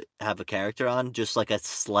to have a character on, just like a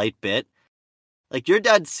slight bit, like your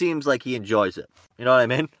dad seems like he enjoys it. You know what I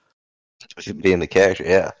mean? Being the character,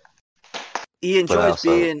 yeah. he enjoys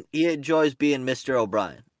being Mr.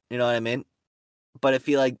 O'Brien. You know what I mean? But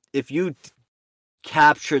if you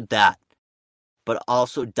captured that, but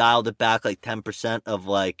also dialed it back like 10% of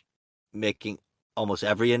like making almost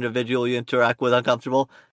every individual you interact with uncomfortable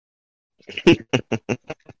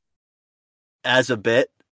as a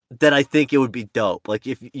bit, then I think it would be dope. Like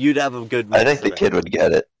if you'd have a good mix. I think the kid would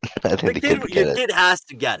get it. I think the kid would get it. Your kid has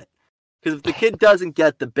to get it. Because if the kid doesn't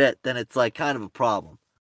get the bit, then it's like kind of a problem.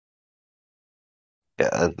 Yeah,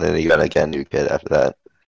 and then you gotta get a new kid after that.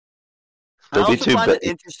 He'll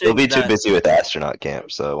be too busy with astronaut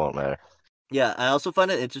camp, so it won't matter. Yeah, I also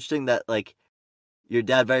find it interesting that like your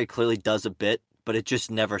dad very clearly does a bit, but it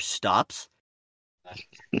just never stops.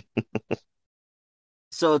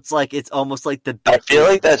 So it's like it's almost like the bit. I feel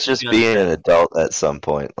like that's just being an adult at some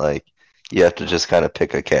point. Like you have to just kind of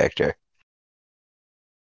pick a character,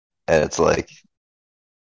 and it's like,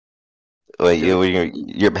 wait,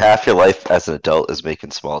 you're half your life as an adult is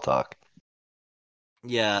making small talk.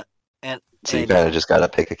 Yeah, so you kind of just gotta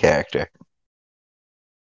pick a character.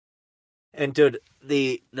 And dude,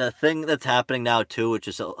 the thing that's happening now too, which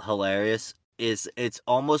is hilarious, is it's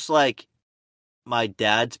almost like my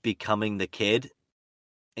dad's becoming the kid,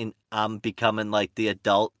 and I'm becoming like the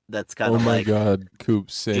adult that's kind of like, God, Coop,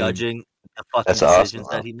 same. Judging the fucking decisions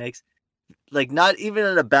that he makes. Like not even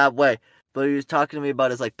in a bad way, but he was talking to me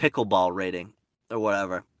about his like pickleball rating or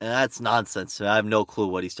whatever, and that's nonsense. I have no clue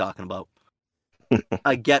what he's talking about.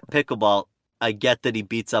 I get pickleball. I get that he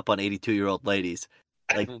beats up on 82-year-old ladies.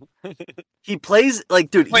 Like he plays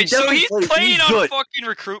like, dude. Wait, so he's playing on fucking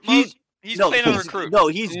recruit mode? He's playing on recruit. No,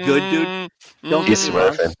 he's good, dude. Don't he's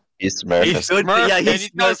smurfing. He's smurfing. He's good. Yeah,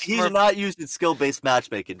 he's not using skill-based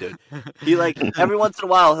matchmaking, dude. He like every once in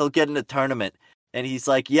a while he'll get in a tournament and he's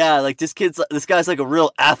like, yeah, like this guy's like a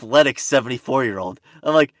real athletic 74-year-old.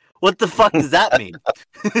 I'm like, what the fuck does that mean?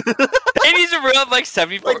 And he's a real like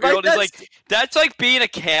 74-year-old. He's like, that's like being a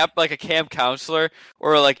camp counselor,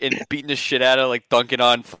 or like in beating the shit out of like dunking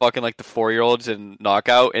on fucking like the 4-year-olds in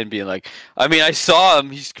knockout and being like, I mean, I saw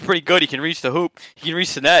him. He's pretty good. He can reach the hoop. He can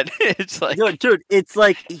reach the net. It's like, dude, it's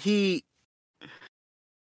like he,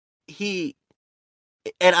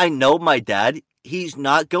 and I know my dad. He's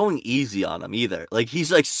not going easy on them either. Like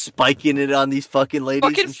he's like spiking it on these fucking ladies.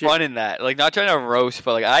 Fucking and shit. Fun in that. Like not trying to roast,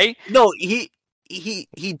 but like he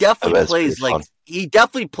definitely plays like he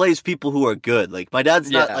definitely plays people who are good. Like my dad's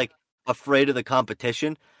not like afraid of the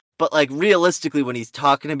competition, but like realistically, when he's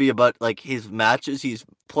talking to me about like his matches, he's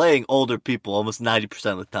playing older people almost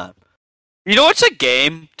 90% of the time. You know what's a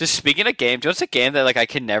game? Just speaking of games, you know what's a game that like I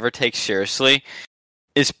can never take seriously?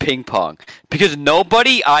 Is ping pong, because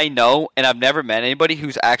nobody I know, and I've never met anybody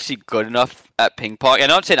who's actually good enough at ping pong.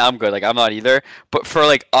 And I'm not saying I'm good, like I'm not either, but for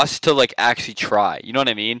like us to like actually try, you know what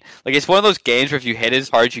I mean? Like it's one of those games where if you hit as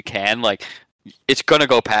hard as you can, like it's gonna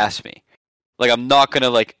go past me. Like I'm not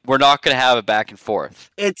gonna we're not gonna have a back and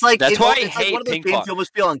forth. It's like that's why I hate like one of those ping games pong. You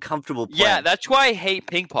almost feel uncomfortable playing. Yeah, that's why I hate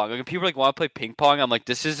ping pong. Like when people like want to play ping pong, I'm like,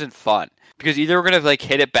 this isn't fun, because either we're gonna like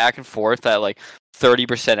hit it back and forth at like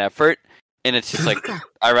 30% effort. And it's just like,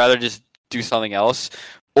 I'd rather just do something else.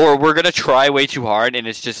 Or we're going to try way too hard, and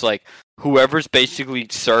it's just like, whoever's basically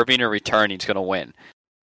serving or returning is going to win.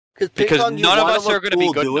 Because none of us are going to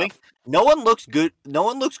be good enough. No one looks good. No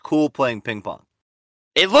one looks cool playing ping pong.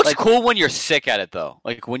 It looks cool when you're sick at it, though.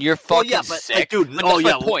 Like, when you're fucking sick. Like, dude, that's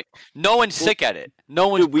my point. No one's sick at it. No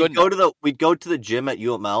one's good enough. We'd go to the gym at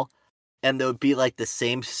UML, and there would be like the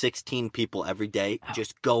same 16 people every day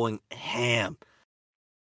just going ham.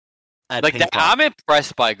 Like that, I'm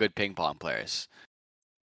impressed by good ping pong players.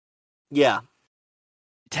 Yeah,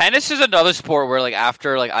 tennis is another sport where, like,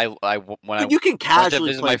 after like you can casually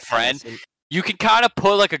visit my friend, you can kind of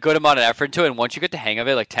put like a good amount of effort into it. And once you get the hang of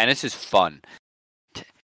it, like tennis is fun. I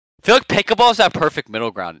feel like pickleball is that perfect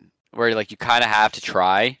middle ground where like you kind of have to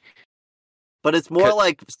try, but it's more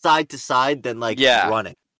like side to side than like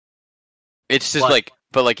running. It's just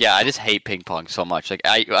I just hate ping pong so much. Like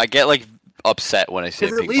I get like upset when I say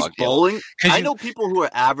ping pong. At least bowling, I know people who are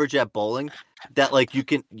average at bowling that like you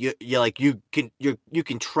can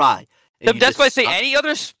try. That's why I say any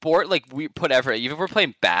other sport, like we put effort. Even if we're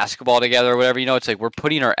playing basketball together or whatever, you know, it's like we're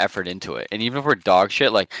putting our effort into it. And even if we're dog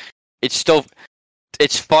shit, like it's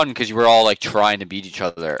fun because we're all like trying to beat each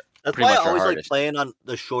other. That's why I always like playing on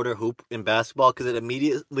the shorter hoop in basketball, because it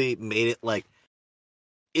immediately made it like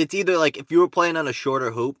it's either like if you were playing on a shorter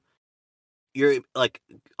hoop, you're like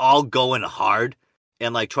all going hard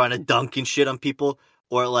and like trying to dunk and shit on people,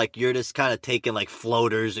 or like you're just kind of taking like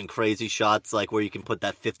floaters and crazy shots, like where you can put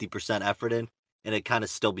that 50% effort in and it kind of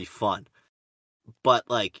still be fun. But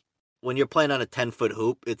like when you're playing on a 10-foot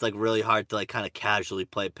hoop, it's like really hard to like kind of casually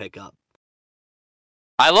play pickup.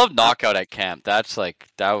 I love Knockout at camp. That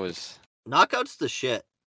was... Knockout's the shit.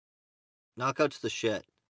 Knockout's the shit.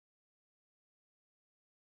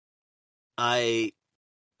 I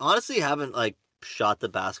honestly haven't shot the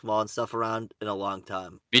basketball and stuff around in a long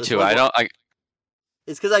time. Me too.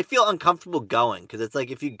 It's because I feel uncomfortable going. Because it's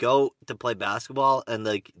if you go to play basketball and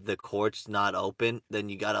the court's not open, then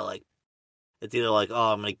you gotta it's either oh,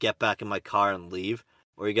 I'm gonna get back in my car and leave,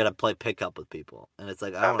 or you gotta play pickup with people. And it's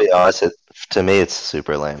I'll be honest, to me it's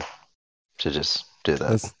super lame to just do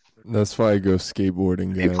that. That's why I go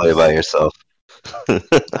skateboarding. You play by yourself.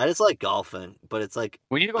 I just like golfing, but it's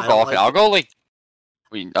we need to go golfing. I'll go I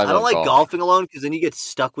don't like golfing alone because then you get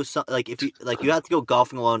stuck with something. If you you have to go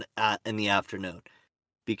golfing alone in the afternoon,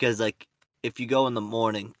 because if you go in the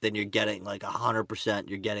morning, then you're getting 100%.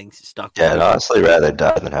 You're getting stuck. Yeah, I'd honestly rather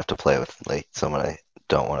die than have to play with someone I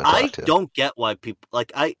don't want to talk to. I don't get why people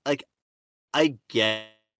I get,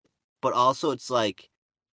 but also it's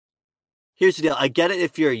here's the deal. I get it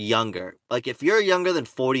if you're younger. If you're younger than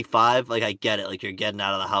 45, I get it. You're getting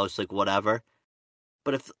out of the house, whatever.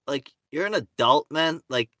 But if you're an adult, man,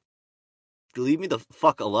 leave me the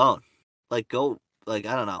fuck alone. Go, I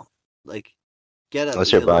don't know, get it.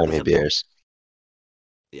 Unless you're buying me beers.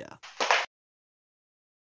 Yeah.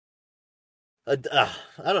 I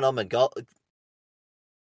don't know, man.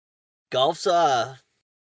 Golf's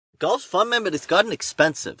fun, man, but it's gotten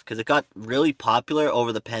expensive because it got really popular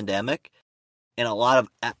over the pandemic, and a lot of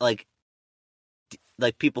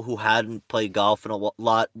people who hadn't played golf in a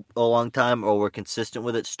long time or were consistent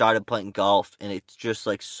with it started playing golf, and it's just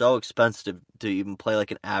so expensive to even play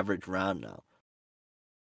an average round now.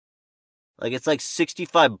 It's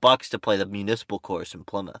 $65 to play the municipal course in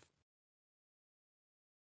Plymouth.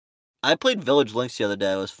 I played Village Links the other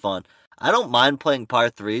day. It was fun. I don't mind playing par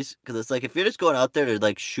 3s because it's if you're just going out there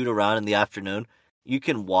to shoot around in the afternoon, you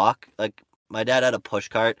can walk. My dad had a push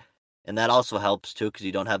cart, and that also helps too because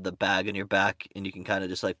you don't have the bag in your back, and you can kind of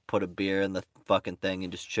just put a beer in the fucking thing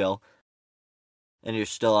and just chill. And you're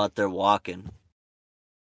still out there walking.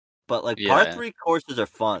 But par 3 courses are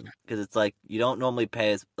fun because it's you don't normally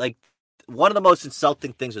pay as one of the most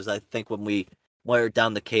insulting things was I think when we went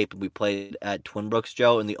down the Cape and we played at Twin Brooks,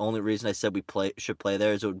 Joe, and the only reason I said we should play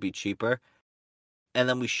there is it would be cheaper. And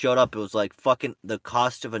then we showed up, it was fucking the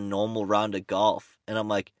cost of a normal round of golf. And I'm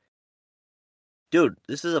dude,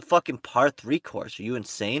 this is a fucking par 3 course. Are you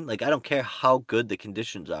insane? I don't care how good the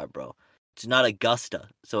conditions are, bro. It's not Augusta.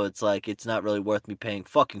 So it's it's not really worth me paying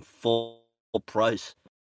fucking full price.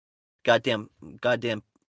 Goddamn.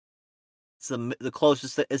 It's the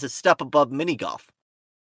closest is a step above mini golf.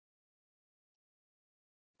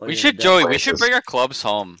 We should bring our clubs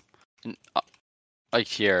home,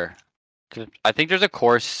 here. I think there's a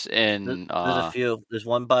course in. There's a few. There's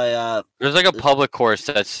one by. There's a public course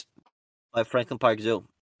that's by Franklin Park Zoo.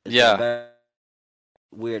 It's yeah.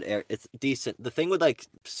 Weird area. It's decent. The thing with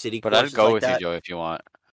city but courses, I'd go with you, Joe, if you want.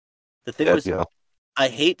 The thing was, I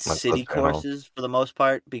hate city courses for the most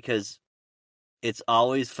part because it's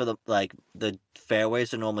always for the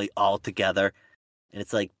fairways are normally all together, and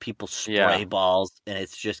it's people spray balls, and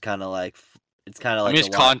it's just kind of it's kind of it's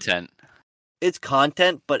content. It's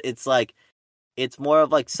content, but it's it's more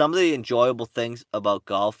of some of the enjoyable things about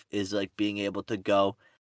golf is being able to go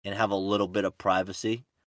and have a little bit of privacy,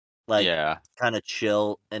 kind of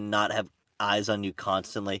chill and not have eyes on you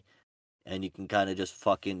constantly, and you can kind of just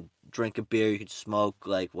fucking drink a beer, you can smoke,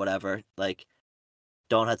 whatever,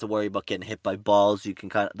 don't have to worry about getting hit by balls. You can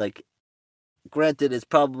kind of granted, it's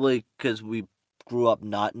probably because we grew up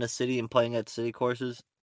not in a city and playing at city courses,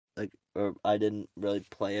 or I didn't really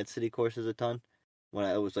play at city courses a ton when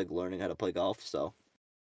I was learning how to play golf, so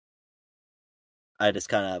I just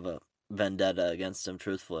kind of have a vendetta against them,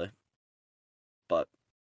 truthfully. But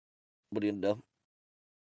what are you gonna do?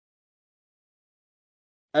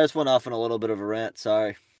 I just went off on a little bit of a rant.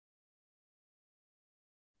 Sorry.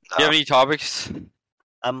 Do you have any topics?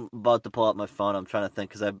 I'm about to pull out my phone. I'm trying to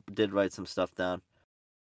think because I did write some stuff down.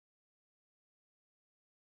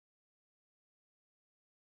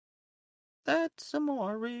 That's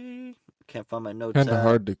amore. Can't find my notes. Kind of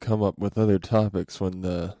hard to come up with other topics when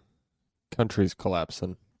the country's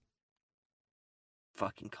collapsing.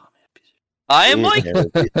 Fucking comment. I am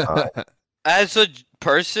as a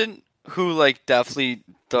person who definitely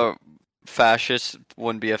the fascists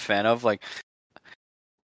wouldn't be a fan of.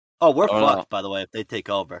 Oh, we're fucked, by the way, if they take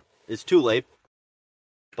over. It's too late.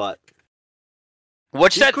 But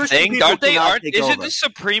what's that thing? Isn't the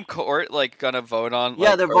Supreme Court gonna vote on?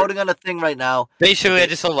 Yeah, they're voting on a thing right now. Basically, it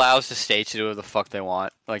just allows the states to do what the fuck they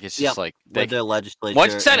want. It's just their legislature.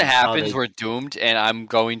 Once that happens, we're doomed, and I'm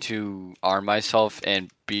going to arm myself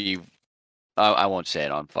and be I won't say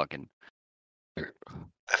it on fucking.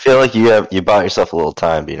 I feel like you bought yourself a little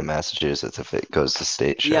time being in Massachusetts if it goes to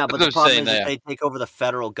state shit. Yeah, but the problem is that they take over the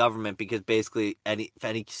federal government because basically any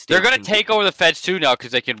state they're gonna take over the feds too now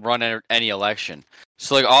because they can run any election.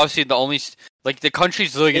 So like obviously the only like the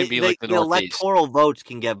country's literally gonna be like the Northeast. Electoral votes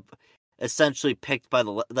can get essentially picked by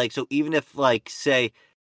the like. So even if like say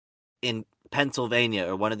in Pennsylvania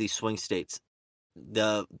or one of these swing states,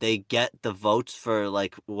 they get the votes for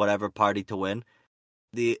like whatever party to win.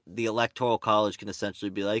 The electoral college can essentially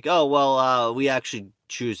be like, oh well, we actually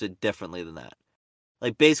choose it differently than that.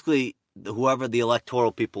 Like basically, whoever the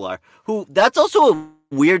electoral people are, that's also a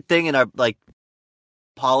weird thing in our like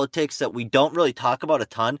politics that we don't really talk about a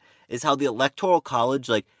ton, is how the electoral college,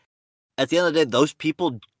 like at the end of the day, those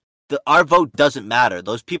people, our vote doesn't matter.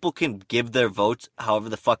 Those people can give their votes however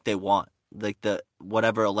the fuck they want, like the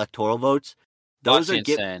whatever electoral votes. Those are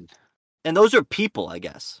insane. And those are people, I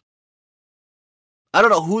guess. I don't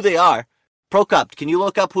know who they are. Prokop, can you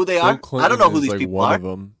look up who they are? I don't know who these people one are. Of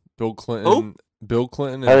them. Bill Clinton. Who? Bill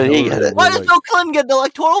Clinton. How did he get it? Why does Bill Clinton get an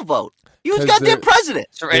electoral vote? He was goddamn president.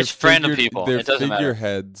 It's random people. They're it doesn't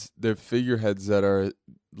figureheads. They're figureheads that are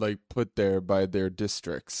like put there by their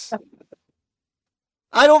districts.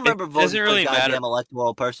 I don't remember voting really for a goddamn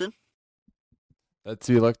electoral person. That's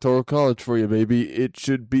the electoral college for you, baby. It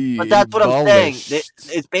should be. But that's what I'm saying.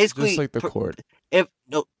 It's basically just like the court.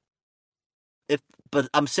 But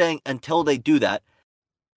I'm saying until they do that,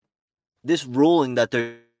 this ruling that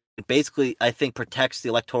they're basically, I think, protects the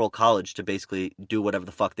electoral college to basically do whatever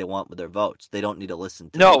the fuck they want with their votes. They don't need to listen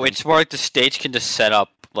to them. It's more like the states can just set up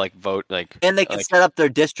like vote like, and they can set up their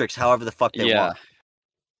districts however the fuck they want.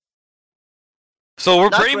 So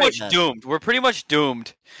we're pretty much doomed. We're pretty much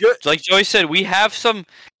doomed. Like Joey said, we have some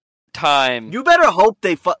time. You better hope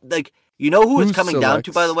they like. You know who it's coming down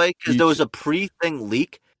to, by the way, because there was a pre-thing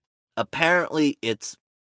leak. Apparently, it's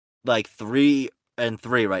like 3-3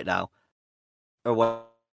 right now, or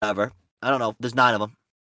whatever. I don't know. There's 9 of them.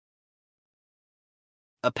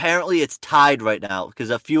 Apparently, it's tied right now because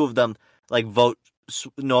a few of them like vote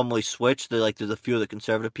normally switch. They're like, there's a few of the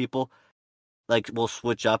conservative people like will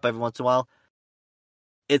switch up every once in a while.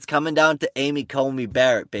 It's coming down to Amy Coney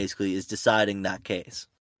Barrett, basically, is deciding that case.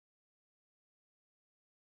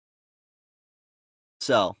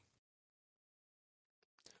 So.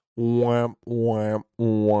 Wham, wham,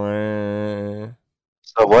 wham.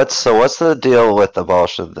 So what's the deal with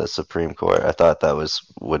abolishing the Supreme Court? I thought that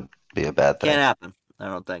would be a bad thing. Can't happen. I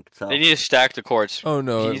don't think so. They need to stack the courts. Oh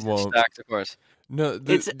no, it won't. Stack the courts. No,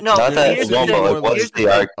 it's not that it won't. But what's the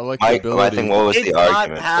argument? I think what was the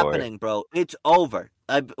argument? It's not happening, bro. It's over.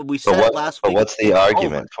 We said it last week. But what's the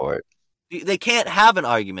argument for it? They can't have an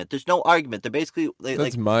argument. There's no argument. They're basically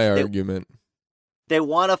that's my argument. They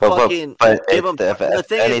want to fucking give them. The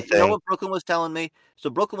thing is, you know what Brooklyn was telling me? So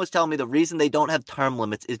Brooklyn was telling me the reason they don't have term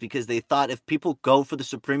limits is because they thought if people go for the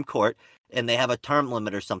Supreme Court and they have a term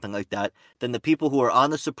limit or something like that, then the people who are on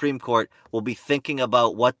the Supreme Court will be thinking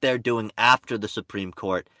about what they're doing after the Supreme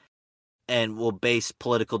Court and will base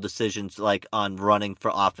political decisions like on running for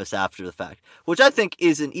office after the fact, which I think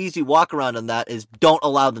is an easy walk around on that is don't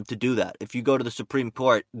allow them to do that. If you go to the Supreme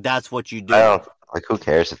Court, that's what you do. Who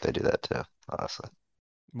cares if they do that too, honestly.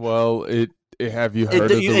 Well, have you heard of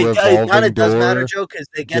the revolving door? It kind of does matter, Joe, because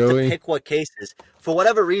they get Joey? to pick what cases. For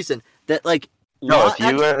whatever reason, that like... No, if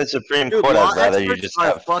you were in the Supreme Court, I'd rather you just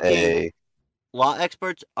have Law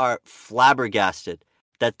experts are flabbergasted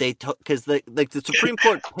that they took... Because the Supreme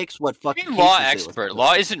Court picks what fucking cases law expert.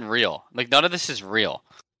 Law isn't real. Like, none of this is real.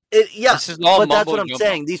 This is all but that's what I'm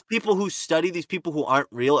saying. These people who study, these people who aren't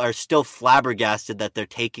real are still flabbergasted that they're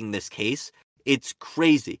taking this case. It's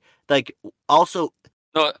crazy. Like, also...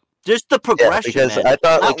 No, just the progression. Yeah, because I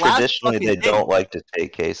thought like traditionally they don't like to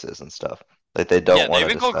take cases and stuff. Like they don't want to. They've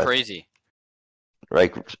been going crazy.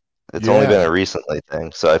 Like it's only been a recently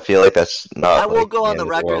thing, so I feel like that's not. I will go on the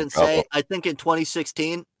record and say I think in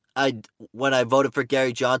 2016, when I voted for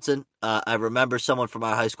Gary Johnson, I remember someone from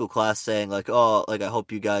our high school class saying like, "Oh, like I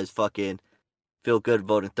hope you guys fucking feel good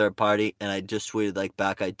voting third party," and I just tweeted like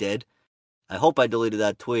back, "I did." I hope I deleted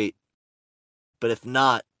that tweet, but if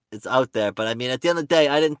not. It's out there, but I mean, at the end of the day,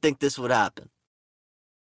 I didn't think this would happen.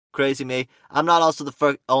 Crazy me. I'm not also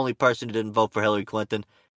the only person who didn't vote for Hillary Clinton.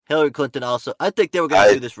 Hillary Clinton also. I think they were going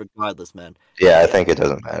to do this regardless, man. Yeah, I think it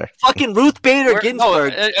doesn't matter. Fucking Ruth Bader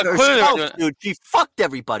Ginsburg, dude, she fucked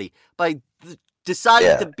everybody by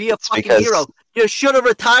deciding to be a fucking hero. You should have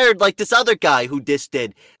retired like this other guy who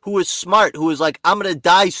did, who was smart, who was like, I'm going to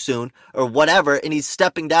die soon or whatever, and he's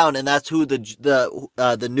stepping down, and that's who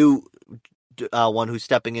the new one who's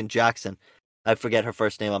stepping in, Jackson. I forget her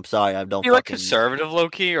first name. I'm sorry. I don't. You like conservative,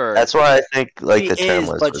 low-key, or that's why I think like the term is,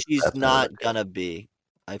 was, but she's not gonna be.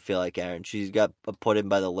 I feel like Aaron. She's got put in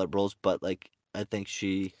by the liberals, but like I think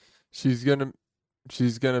she's gonna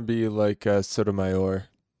be like Sotomayor,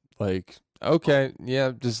 like okay,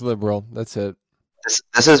 yeah, just liberal. That's it.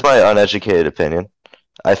 This is my uneducated opinion.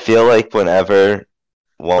 I feel like whenever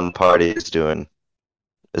one party is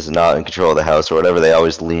not in control of the House or whatever, they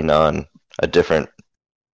always lean on a different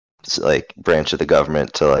like branch of the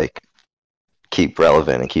government to like keep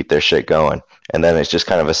relevant and keep their shit going. And then it's just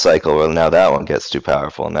kind of a cycle where now that one gets too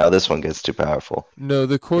powerful, now this one gets too powerful. No,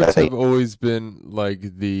 the courts have always been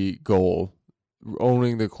like the goal.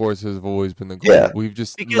 Owning the courts has always been the goal. Yeah. We've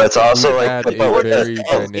just that's also like a very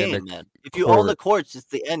dynamic game, if you own the courts, it's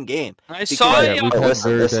the end game. I saw it. We've had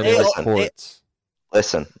very dynamic courts.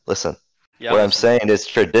 Listen. Yeah, what I'm saying is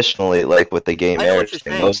traditionally, like with the gay marriage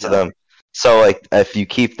thing, most of them. So like, if you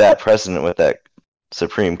keep that precedent with that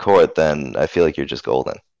Supreme Court, then I feel like you're just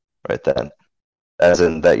golden, right then. As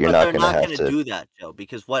in that you're not going to have to. They're not going to do that, Joe,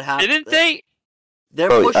 because what happened? Didn't they? They're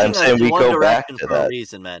pushing us in one direction for a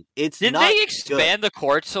reason, man. Didn't they expand the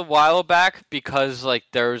courts a while back because like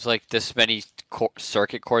there was like this many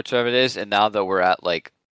circuit courts, whatever it is, and now that we're at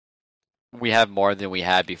like we have more than we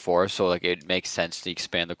had before, so like it makes sense to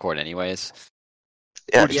expand the court anyways.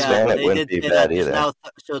 Yeah, expand it wouldn't be bad either.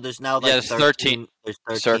 So there's now like there's 13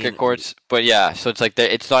 circuit courts, but yeah, so it's like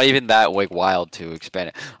it's not even that like wild to expand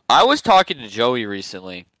it. I was talking to Joey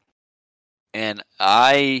recently, and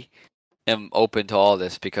I am open to all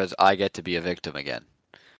this because I get to be a victim again.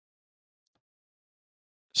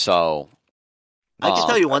 So I can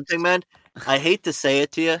tell you one thing, man. I hate to say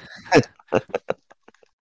it to you.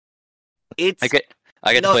 It's I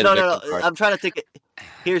get to play the victim card. I'm trying to think.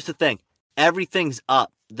 Here's the thing. Everything's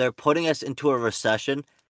up. They're putting us into a recession,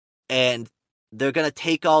 and they're gonna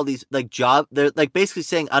take all these they're like basically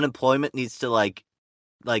saying unemployment needs to like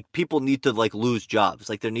people need to like lose jobs.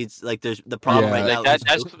 Like there needs there's the problem right now. That's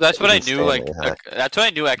what I knew. That's what I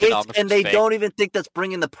knew. Economics, and they don't even think that's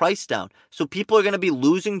bringing the price down. So people are going to be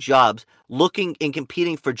losing jobs, looking and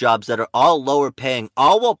competing for jobs that are all lower paying,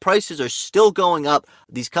 all while prices are still going up.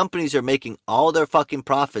 These companies are making all their fucking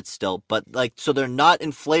profits still, but so they're not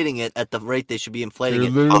inflating it at the rate they should be inflating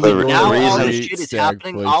it. Now all this shit is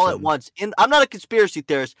happening all at once. And I'm not a conspiracy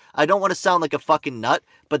theorist. I don't want to sound like a fucking nut,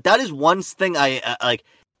 but that is one thing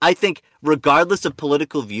I think regardless of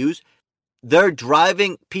political views, they're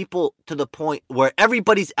driving people to the point where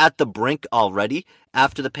everybody's at the brink already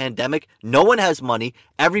after the pandemic. No one has money.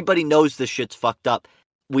 Everybody knows this shit's fucked up.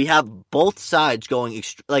 We have both sides going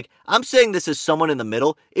I'm saying this as someone in the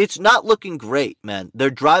middle. It's not looking great, man. They're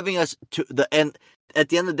driving us to the end. At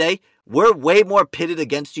the end of the day, we're way more pitted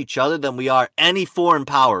against each other than we are any foreign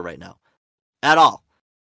power right now. At all.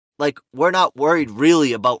 We're not worried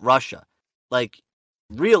really about Russia.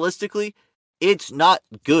 Realistically, it's not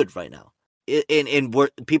good right now. And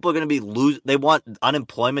people are going to be they want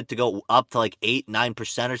unemployment to go up to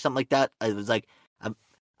 8-9% or something like that. I was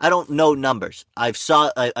I don't know numbers.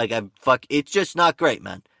 It's just not great,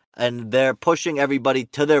 man. And they're pushing everybody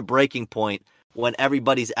to their breaking point when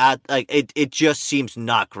everybody's at it just seems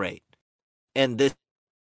not great. And this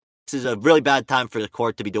is a really bad time for the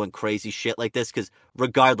court to be doing crazy shit like this because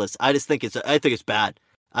regardless, I think it's bad.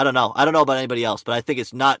 I don't know about anybody else, but I think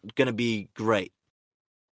it's not going to be great.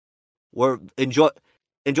 Enjoy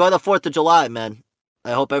the 4th of July, man.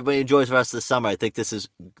 I hope everybody enjoys the rest of the summer. I think this is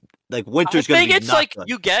winter's going to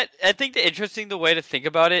be good. I think the interesting way to think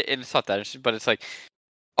about it, and it's not that interesting, but it's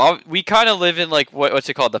we kind of live in what's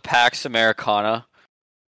it called, the Pax Americana,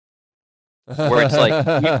 where it's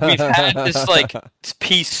we've had this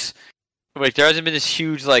peace. There hasn't been this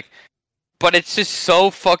huge but it's just so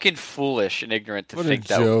fucking foolish and ignorant to think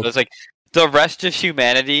that it's the rest of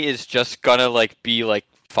humanity is just gonna be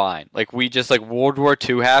fine. We just World War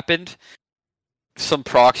II happened, some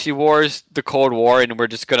proxy wars, the Cold War, and we're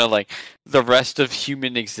just gonna the rest of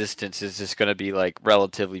human existence is just gonna be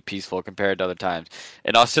relatively peaceful compared to other times.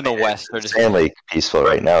 And us in the West are just insanely peaceful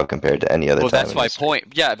right now compared to any other time. Well, that's my point.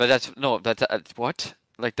 Yeah, but that's what?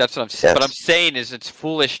 That's what I'm saying. Yes. What I'm saying is it's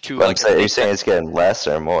foolish to you're saying it's getting less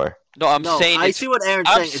or more? No, I'm saying I see what Aaron's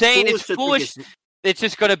saying. I'm saying it's foolish. It's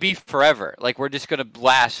just going to be forever. We're just going to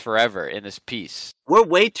last forever in this peace. We're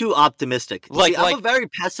way too optimistic. I'm a very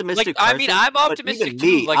pessimistic person. I mean, I'm optimistic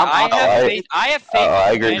too. I have faith.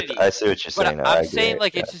 I agree. I see what you're saying. But I'm saying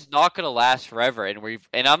it's just not going to last forever.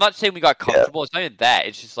 And I'm not saying we got comfortable. Yeah. It's not even that.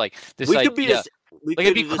 It's just this idea.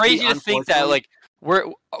 It'd be crazy to think that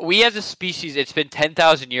we as a species, it's been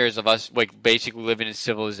 10,000 years of us basically living in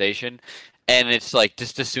civilization, and it's like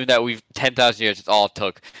just assume that we've 10,000 years. It's all it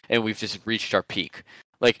took, and we've just reached our peak.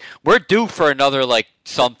 Like we're due for another like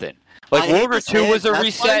something. Like World War II was a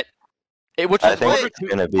reset. I think it's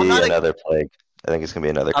going to be another plague. I think it's going to be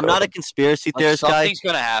another. I'm not a conspiracy theorist, guy. Something's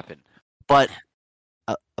going to happen. But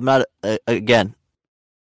I'm not, again,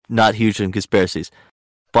 not huge in conspiracies.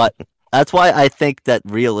 But that's why I think that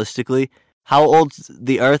realistically, how old's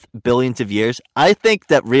the Earth? Billions of years. I think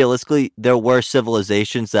that realistically, there were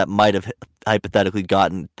civilizations that might have hypothetically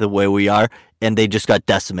gotten the way we are, and they just got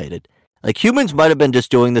decimated. Like humans might have been just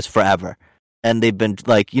doing this forever, and they've been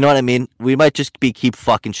like, you know what I mean? We might just keep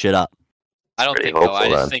fucking shit up. I don't think so. I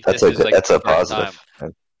just think that's a positive.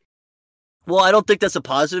 Well, I don't think that's a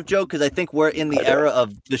positive joke because I think we're in the era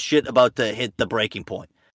of the shit about to hit the breaking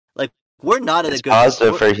point. Like we're not at a good. It's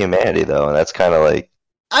positive for humanity though, and that's kind of like.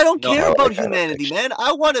 I don't care about humanity, man.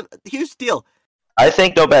 I want to. Here's the deal. I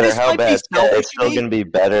think no matter how bad, it's still going to be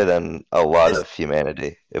better than a lot of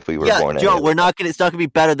humanity if we were born. Joe, we're not going. It's not going to be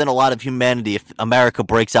better than a lot of humanity if America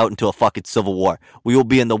breaks out into a fucking civil war. We will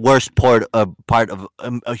be in the worst part of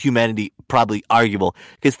humanity, probably arguable.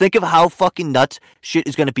 Because think of how fucking nuts shit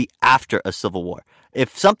is going to be after a civil war.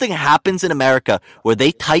 If something happens in America where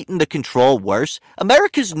they tighten the control worse,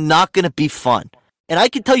 America's not going to be fun. And I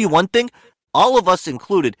can tell you one thing, all of us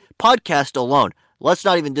included, podcast alone. Let's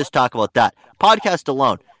not even just talk about that. Podcast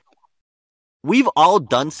alone. We've all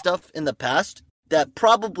done stuff in the past that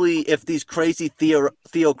probably if these crazy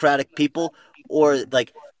theocratic people or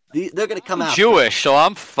like they're going to come out. Jewish, so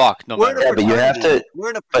I'm fucked. No matter. Yeah, but you have to. We're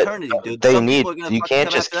in a fraternity, dude. They need. You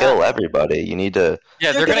can't just kill everybody. You need to.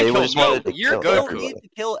 Yeah, they're going to kill. No, you're good. They don't need to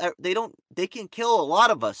kill. They don't. They can kill a lot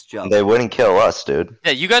of us, Joe. They wouldn't kill us, dude.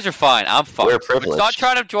 Yeah, you guys are fine. I'm fucked. We're privileged. Stop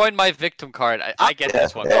trying to join my victim card. I get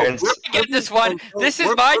this one. I get this one. This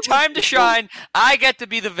is my time to shine. I get to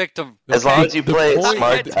be the victim. As long as you play it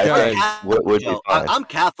smart, I think would be fine. I'm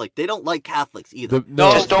Catholic. They don't like Catholics either.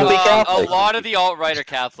 No, just don't be Catholic. A lot of the alt-right are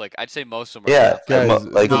Catholic. I'd say most of them are. Yeah, guys,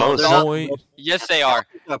 like most. Yes, they are.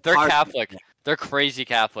 They're Catholic. They're crazy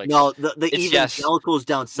Catholics. No, the evangelicals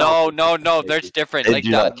down south. No. There's different. Like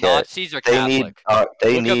the Nazis are Catholic.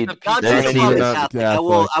 They need. Catholic. I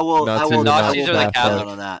will. Nazis are the Catholic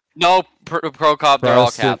on that. No, pro-cop. They're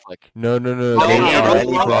all Catholic. No. How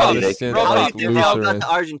do you think they all got the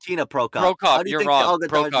Argentina pro-cop? Pro-cop, you're wrong.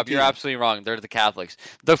 Pro-cop, you're absolutely wrong. They're the Catholics.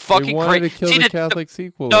 The fucking crazy. To kill the Catholics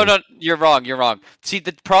equally. No, you're wrong. See,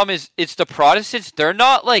 the problem is, it's the Protestants. They're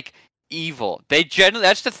not like evil. They genuinely.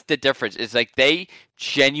 That's the difference. Is like they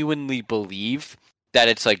genuinely believe that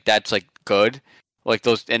it's like that's like good. Like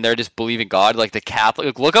those, and they're just believing God. Like the Catholic.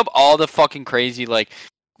 Like, look up all the fucking crazy like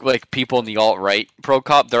people in the alt-right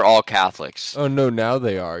pro-cop, they're all Catholics. Oh no, now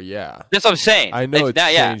they are, yeah. That's what I'm saying. I know it's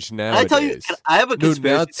changed nowadays. I tell you, I have a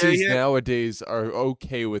conspiracy theory here. Nazis nowadays are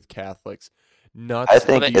okay with Catholics. Nazis, I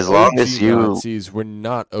think as long as Nazis were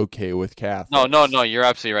not okay with Catholics. No, you're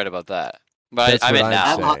absolutely right about that. But I meant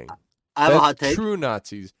now. I have a hot take. True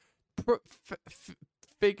Nazis,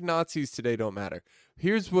 fake Nazis today don't matter.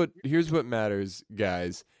 Here's what matters,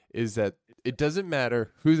 guys, is that it doesn't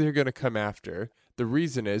matter who they're going to come after. The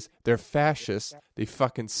reason is they're fascists. They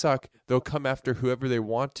fucking suck. They'll come after whoever they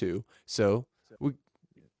want to. So we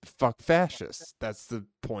fuck fascists. That's the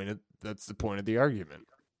point of the argument.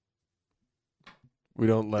 We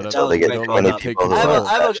don't let them. Take I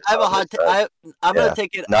have a hot take. I'm gonna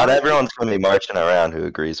take it. Not everyone's gonna be marching around who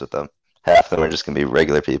agrees with them. Half of them are just gonna be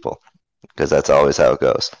regular people, because that's always how it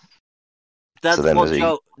goes. That's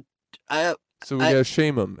Joe. So we gotta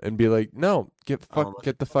shame them and be like, no, get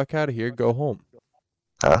the fuck out of here. Go home.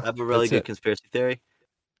 Huh? I have a really good conspiracy theory.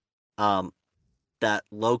 That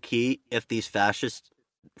low key, if these fascists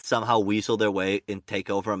somehow weasel their way and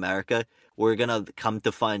take over America, we're gonna come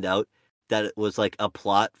to find out that it was like a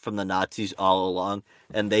plot from the Nazis all along,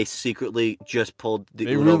 and they secretly just pulled the.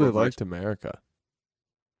 They really liked America.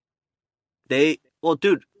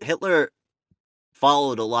 Dude, Hitler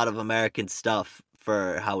followed a lot of American stuff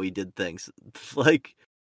for how he did things, like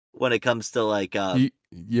when it comes to like.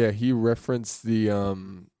 He referenced the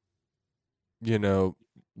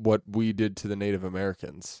what we did to the Native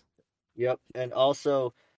Americans. Yep, and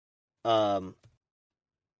also a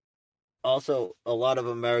lot of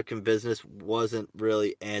American business wasn't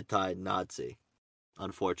really anti-Nazi,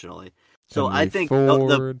 unfortunately. So I think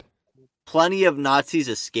plenty of Nazis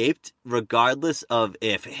escaped, regardless of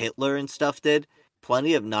if Hitler and stuff did.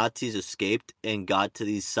 Plenty of Nazis escaped and got to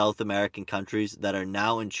these South American countries that are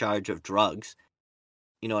now in charge of drugs.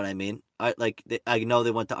 You know what I mean? I know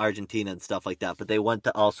they went to Argentina and stuff like that, but they went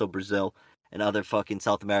to also Brazil and other fucking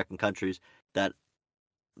South American countries that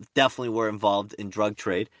definitely were involved in drug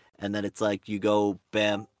trade. And then it's like you go,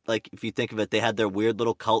 bam, like if you think of it, they had their weird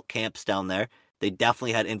little cult camps down there. They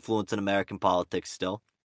definitely had influence in American politics still.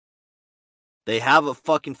 They have a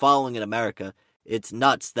fucking following in America. It's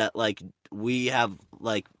nuts that like we have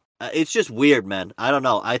like it's just weird, man. I don't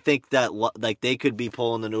know. I think that like they could be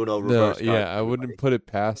pulling the Uno reverse card. Yeah, I wouldn't put it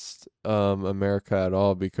past America at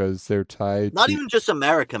all because they're tied. Not even just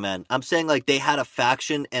America, man. I'm saying like they had a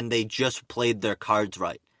faction and they just played their cards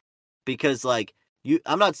right. Because like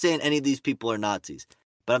I'm not saying any of these people are Nazis,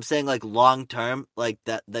 but I'm saying like long term, like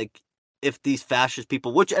that, like if these fascist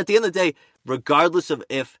people, which at the end of the day, regardless of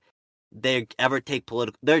if they ever take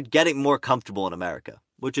political, they're getting more comfortable in America,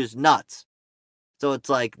 which is nuts. So it's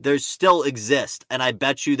like there's still exist, and I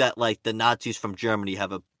bet you that like the Nazis from Germany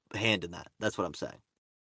have a hand in that. That's what I'm saying.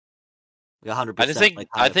 100%.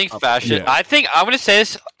 I think fascist. Yeah. I think I'm gonna say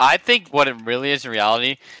this. I think what it really is in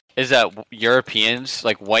reality is that Europeans,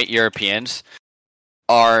 like white Europeans,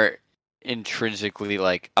 are intrinsically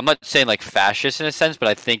like, I'm not saying like fascist in a sense, but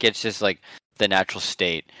I think it's just like the natural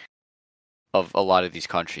state of a lot of these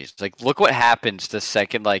countries. Like, look what happens the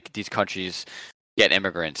second like these countries get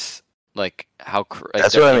immigrants. Like how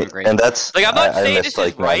that's what I mean, and that's like I'm not saying this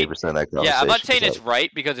is right. Yeah, I'm not saying it's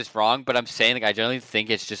right because it's wrong, but I'm saying like I generally think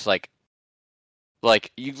it's just like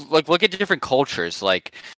you look at different cultures,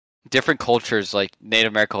 like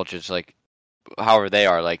Native American cultures, like however they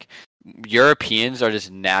are, like Europeans are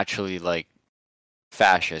just naturally like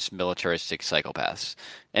fascist, militaristic psychopaths,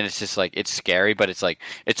 and it's just like it's scary, but it's like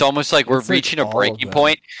it's almost like we're reaching a breaking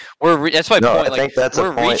point. That's my point. I think that's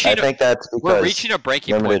a point. I think that's because we're reaching a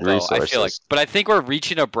breaking point, though. I feel like, but I think we're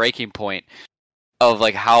reaching a breaking point of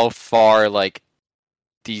like how far like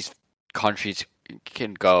these countries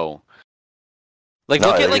can go. Like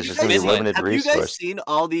look at like Finland. Have you guys seen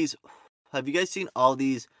all these? Have you guys seen all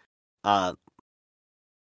these?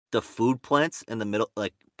 The food plants in the middle,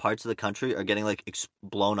 like parts of the country, are getting like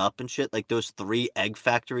blown up and shit. Like those 3 egg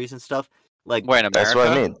factories and stuff. Like where in America? That's what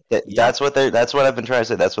I mean. That's what they're. That's what I've been trying to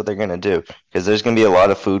say. That's what they're gonna do because there's gonna be a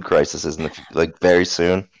lot of food crises in the like very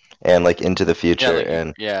soon and like into the future.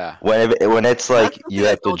 When it's like you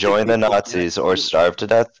have to join the Nazis or starve to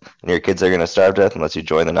death, and your kids are gonna starve to death unless you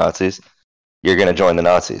join the Nazis. You're gonna join the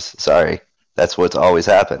Nazis. Sorry. That's what's always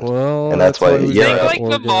happened. Well, and that's why you think like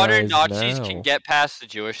the modern Nazis can get past the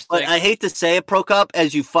Jewish thing. But I hate to say it, Prokop,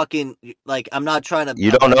 as you fucking like I'm not trying to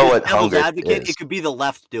You don't know what hunger advocate. is. It could be the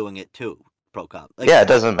left doing it too, Prokop. Like, yeah, it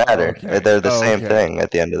doesn't matter. Okay. They're the same thing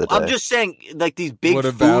at the end of the day. I'm just saying like these big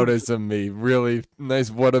whataboutism me. Really nice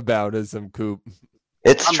whataboutism, Coop.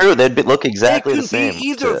 It's true. They'd look exactly the same.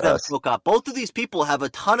 Either of them, Prokop. Both of these people have a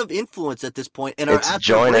ton of influence at this point and are at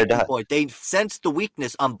the breaking point. They sense the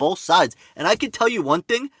weakness on both sides. And I can tell you one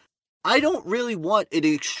thing: I don't really want an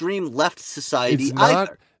extreme left society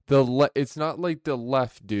either. It's not like the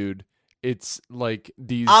left, dude. It's like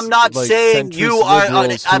these. I'm not like, saying you are.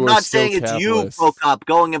 I'm not saying it's capitalist. you, Prokop,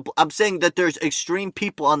 going. I'm saying that there's extreme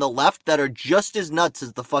people on the left that are just as nuts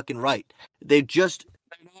as the fucking right. They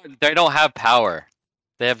don't have power.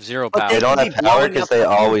 They have zero power. They don't have power because they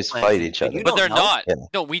always fight each other. But they're not. Yeah.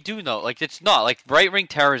 No, we do know. Like, it's not. Like, right-wing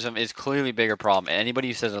terrorism is clearly a bigger problem. And anybody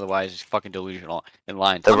who says otherwise is fucking delusional in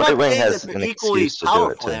line. The right wing has an excuse to do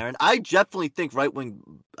it, too. Aaron. I definitely think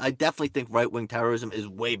right-wing terrorism is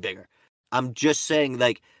way bigger. I'm just saying,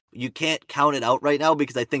 like, you can't count it out right now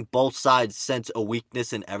because I think both sides sense a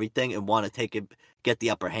weakness in everything and want to get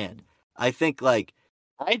the upper hand. I think, like...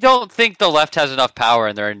 I don't think the left has enough power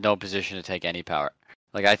and they're in no position to take any power.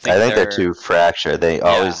 Like I think they're too fractured. They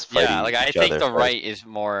always fight each other. Like I think the right is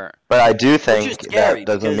more. But I do think that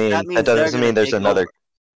doesn't mean there's another.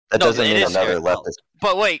 That doesn't mean another leftist.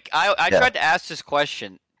 But wait, I tried to ask this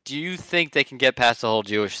question. Do you think they can get past the whole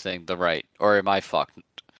Jewish thing, the right, or am I fucked?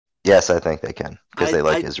 Yes, I think they can because they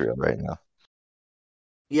like Israel right now.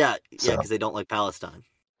 Yeah, because they don't like Palestine.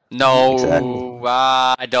 No, exactly.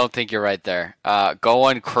 I don't think you're right there.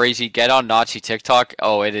 Going crazy, get on Nazi TikTok.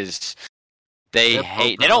 Oh, it is. They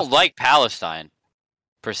don't like Palestine,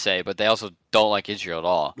 per se, but they also don't like Israel at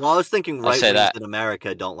all. Well, I was thinking right-wingers in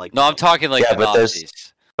America don't like No, I'm talking like the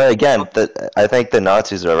Nazis. But again, I think the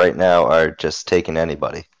Nazis right now are just taking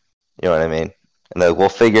anybody. You know what I mean? And we'll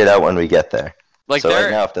figure it out when we get there. Like so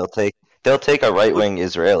right now, if they'll take a right-wing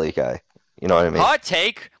Israeli guy. You know what I mean? Hot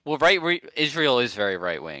take. Well, Israel is very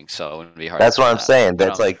right-wing, so it wouldn't be hard. That's what I'm saying.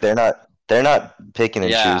 That's like they're not picking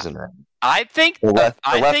and choosing right. I think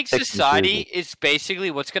society is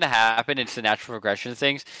basically what's going to happen. It's the natural progression of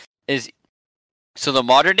things. So the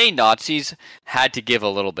modern day Nazis had to give a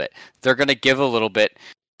little bit. They're going to give a little bit.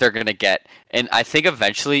 They're going to get. And I think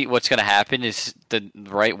eventually what's going to happen is the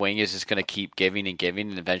right wing is just going to keep giving and giving,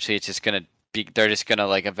 and eventually it's just going to be. They're just going to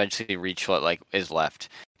like eventually reach what like is left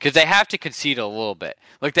Because they have to concede a little bit.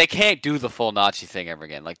 Like, they can't do the full Nazi thing ever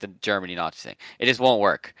again, like the Germany Nazi thing. It just won't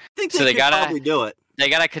work. I think they gotta probably do it. They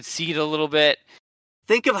gotta concede a little bit.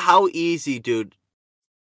 Think of how easy, dude.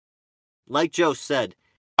 Like Joe said,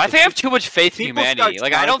 I think I have too much faith in humanity.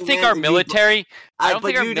 Like, I don't think our military. I don't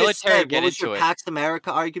think our military get into it. What was your Pax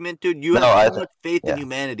America argument, dude? You have too much faith in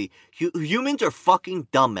humanity. Humans are fucking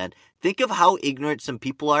dumb, man. Think of how ignorant some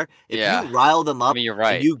people are. If you rile them up, you're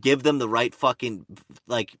right. And you give them the right fucking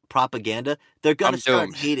propaganda, they're gonna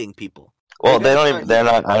start hating people. Well, they're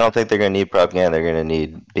not. I don't think they're gonna need propaganda. They're gonna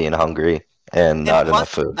need being hungry and not enough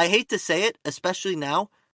food. I hate to say it, especially now.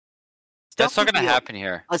 That's not going to happen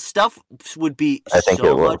here. Stuff would be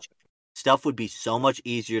Stuff would be so much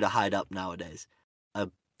easier to hide up nowadays.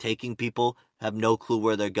 Taking people have no clue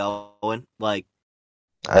where they're going. Like,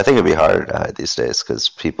 I think it'd be harder to hide these days because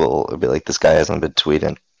people would be like, "This guy hasn't been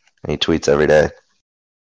tweeting, and he tweets every day."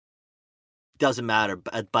 Doesn't matter.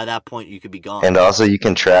 By that point, you could be gone. And also, you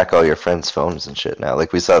can track all your friends' phones and shit now.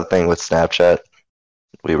 Like we saw the thing with Snapchat.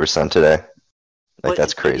 We were sent today. Like,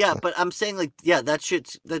 that's crazy. Yeah, but I'm saying, like, that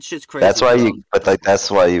shit's crazy. That's why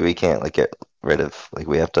that's why we can't, like, get rid of, like,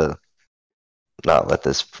 we have to not let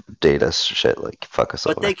this data shit, like, fuck us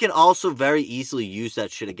over. But they can also very easily use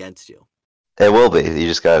that shit against you. It will be. You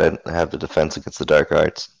just gotta have the defense against the dark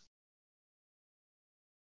arts.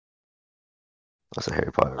 That's a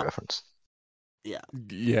Harry Potter reference. Yeah.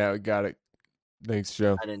 Yeah, got it. Thanks,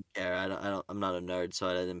 Joe. I didn't care. I'm not a nerd, so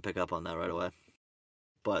I didn't pick up on that right away.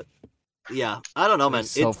 But... yeah, I don't know, man.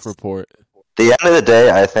 Self-report. At the end of the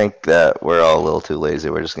day, I think that we're all a little too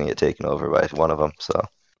lazy. We're just going to get taken over by one of them, so...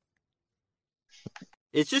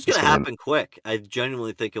 it's just going to happen quick. I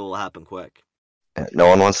genuinely think it will happen quick. No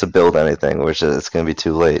one wants to build anything, which is, it's going to be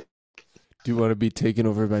too late. Do you want to be taken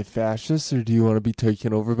over by fascists, or do you want to be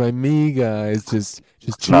taken over by me, guys? Just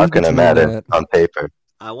it's not going to matter on paper.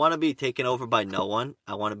 I want to be taken over by no one.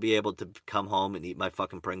 I want to be able to come home and eat my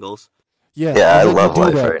fucking Pringles. Yeah, I love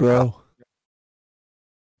life right bro. now.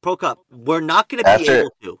 Prokop, we're not going to be able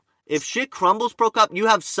to. If shit crumbles, Prokop, you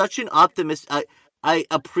have such an optimist. I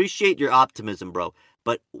appreciate your optimism, bro.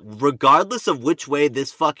 But regardless of which way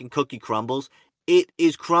this fucking cookie crumbles, it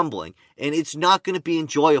is crumbling. And it's not going to be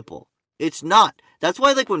enjoyable. It's not. That's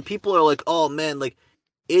why, like, when people are like, oh, man, like,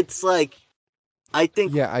 it's like, I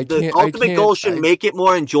think the ultimate goal should make it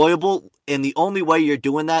more enjoyable. And the only way you're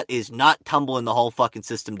doing that is not tumbling the whole fucking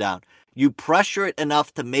system down. You pressure it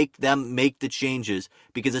enough to make them make the changes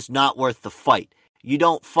because it's not worth the fight. You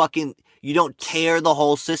don't tear the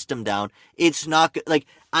whole system down. It's not like,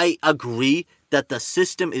 I agree that the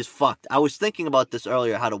system is fucked. I was thinking about this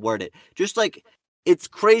earlier, how to word it. Just like, it's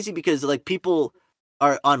crazy because like people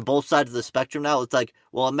are on both sides of the spectrum now. It's like,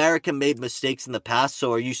 well, America made mistakes in the past.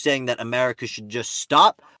 So are you saying that America should just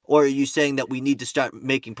stop? Or are you saying that we need to start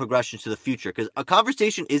making progressions to the future? Because a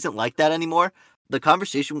conversation isn't like that anymore. The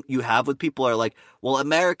conversation you have with people are like, well,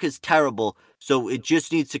 America's terrible, so it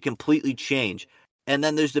just needs to completely change. And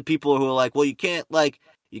then there's the people who are like, well, you can't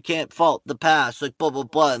fault the past, like, blah, blah,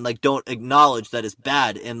 blah, and, like, don't acknowledge that it's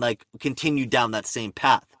bad and, like, continue down that same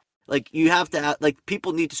path. Like, you have to, like,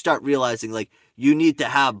 people need to start realizing, like, you need to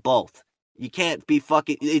have both. You can't be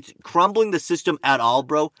it's crumbling the system at all,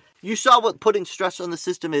 bro. You saw what putting stress on the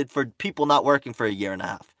system is for people not working for a year and a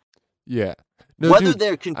half. Yeah. No, whether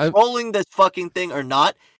they're controlling this fucking thing or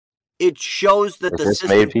not, it shows that the system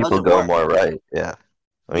made people go work. More right. Yeah,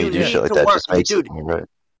 I mean, you do shit like that just makes it more right.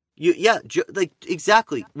 Like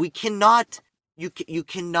exactly. We cannot. You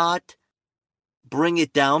cannot bring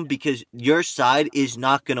it down because your side is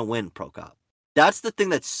not going to win, Prokop. That's the thing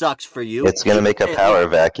that sucks for you. It's going to make a power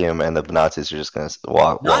vacuum, and the Nazis are just going to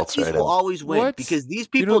walk. Nazis will always win because these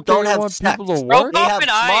people don't have sex. They have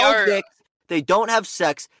small dicks. They don't have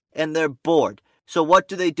sex, and they're bored. So what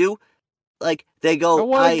do? Like, they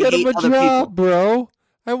go, I get hate them a other job, people. Bro.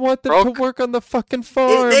 I want them to work on the fucking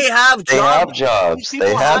farm. They have jobs. They have jobs.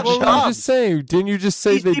 What were you just saying? Didn't you just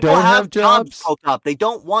say they don't have jobs? They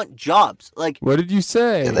don't want jobs. Like, what did you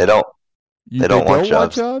say? Yeah, they don't. They don't want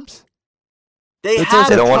jobs. They have.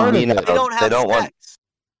 They don't want me. They don't have sex.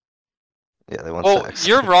 Yeah, they want sex.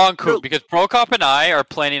 You're wrong, Coop, because Prokop and I are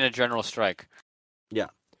planning a general strike. Yeah.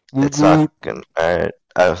 It's not gonna. All right.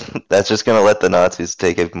 That's just gonna let the Nazis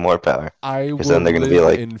take even more power. Because then they're gonna be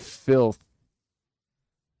like in filth.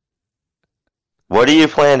 What do you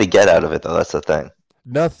plan to get out of it, though? That's the thing.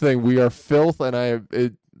 Nothing. We are filth, and I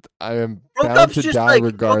am bound to die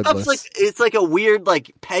regardless. It's like a weird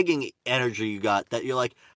like pegging energy you got that you're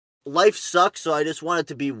like, life sucks, so I just want it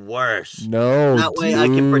to be worse. No, that way I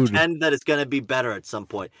can pretend that it's gonna be better at some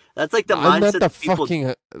point. That's like the mindset that people.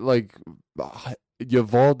 Fucking like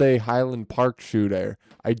Uvalde Highland Park shooter.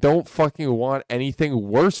 I don't fucking want anything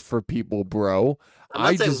worse for people, bro.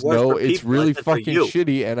 I just know it's really fucking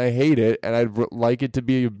shitty, and I hate it, and I'd like it to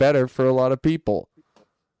be better for a lot of people.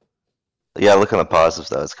 Yeah, look on the positives,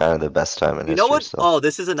 though. It's kind of the best time in history. You know what? Oh,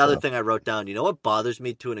 this is another thing I wrote down. You know what bothers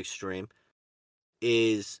me to an extreme?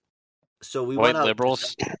 Is so we went out.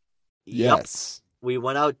 Liberals? Yes. We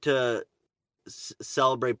went out to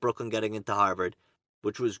celebrate Brooklyn getting into Harvard,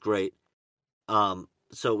 which was great.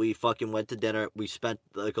 So we fucking went to dinner. We spent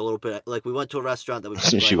like a little bit, like we went to a restaurant that we.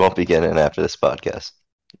 She won't be getting in after this podcast.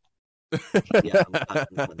 Yeah,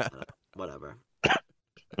 whatever.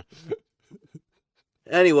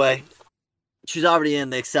 Anyway, she's already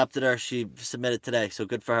in. They accepted her. She submitted today, so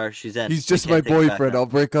good for her. She's in. He's just my boyfriend. I'll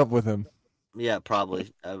break up with him. Yeah,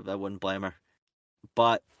 probably. I wouldn't blame her.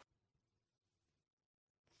 But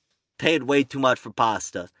paid way too much for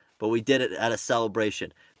pasta. But we did it at a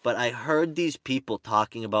celebration. But I heard these people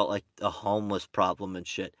talking about like a homeless problem and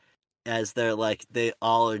shit. As they're like, they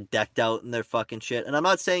all are decked out in their fucking shit. And I'm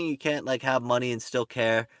not saying you can't like have money and still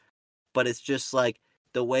care. But it's just like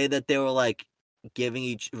the way that they were like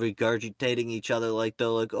regurgitating each other. Like they're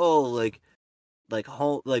like, oh, like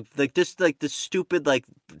home, like just like the stupid like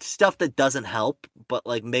stuff that doesn't help, but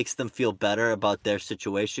like makes them feel better about their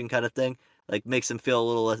situation, kind of thing. Like makes them feel a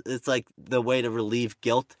little. It's like the way to relieve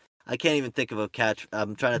guilt. I can't even think of a catch.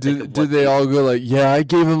 I'm trying to think of. Did they all go like, yeah, I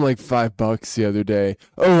gave him like $5 the other day.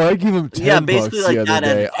 Oh, I gave him $10 the other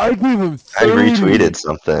day. I gave him 30. I retweeted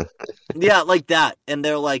something. Yeah, like that, and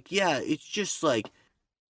they're like, yeah, it's just like.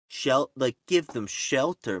 Give them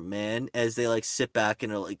shelter, man, as they like sit back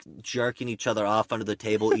and are like jerking each other off under the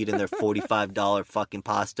table, eating their $45 fucking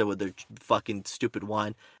pasta with their fucking stupid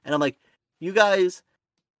wine. And I'm like, you guys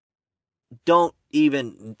don't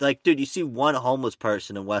even like, dude, you see one homeless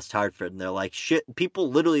person in West Hartford and they're like, shit.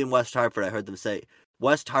 People literally in West Hartford, I heard them say,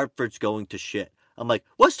 West Hartford's going to shit. I'm like,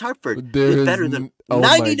 West Hartford is better than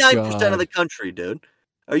 99% of the country, dude.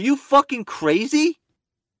 Are you fucking crazy?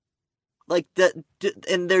 Like that,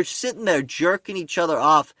 and they're sitting there jerking each other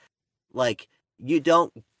off, like you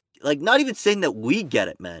don't, like not even saying that we get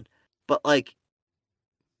it, man, but like,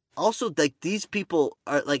 also like these people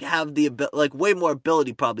are like have the like way more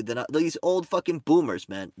ability probably than these old fucking boomers,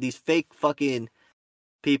 man. These fake fucking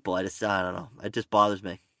people. I don't know. It just bothers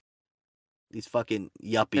me. These fucking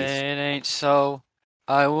yuppies. It ain't so.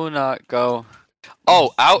 I will not go.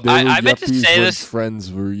 Oh, I meant to say this.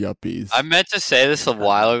 Friends were yuppies. I meant to say this a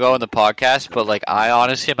while ago in the podcast, but like I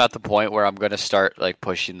honestly am at the point where I'm gonna start like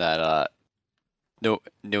pushing that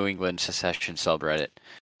New England secession subreddit.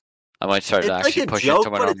 I might start to actually push it to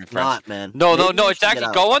my own friends. Not, man. No. It's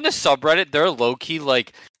actually go on the subreddit. They're low key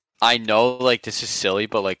like I know like this is silly,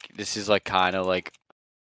 but like this is like kind of like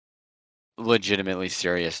legitimately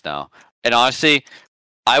serious now. And honestly,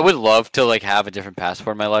 I would love to like have a different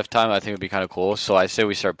passport in my lifetime. I think it would be kind of cool. So I say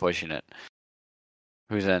we start pushing it.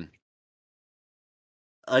 Who's in?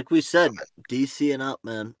 Like we said, DC and up,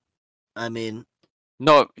 man. I mean,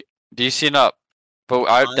 no, DC and up. But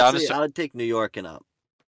honestly, I would take New York and up.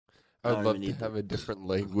 I'd love to have a different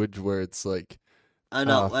language where it's like. I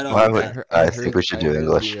know. I think we should do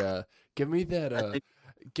English. Give me that.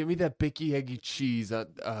 Give me that Bicky Eggy cheese. No,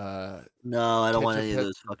 I don't want any of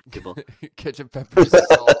those fucking people. Ketchup, pepper,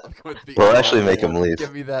 salt. We'll actually make them leave.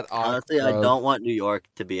 Give me that. Honestly, I don't want New York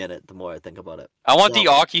to be in it. The more I think about it, I want the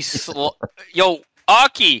Aki. Yo,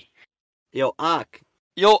 Aki. Yo, Ak.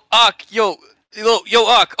 Yo, Ak. Yo,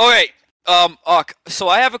 Ak. All right. Ak. So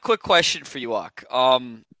I have a quick question for you, Ak.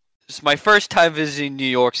 It's my first time visiting New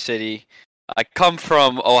York City. I come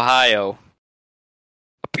from Ohio.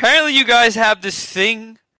 Apparently you guys have this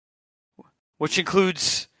thing which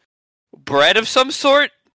includes bread of some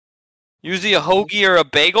sort, usually a hoagie or a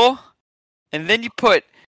bagel, and then you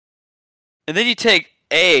take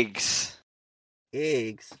eggs,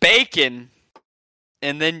 bacon,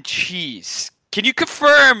 and then cheese. Can you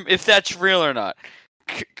confirm if that's real or not?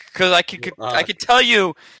 Because I can tell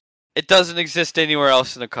you it doesn't exist anywhere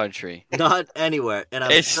else in the country. Not anywhere, and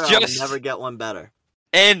I'm sure I'll never get one better.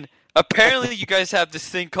 And apparently you guys have this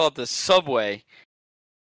thing called the Subway,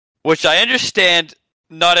 which I understand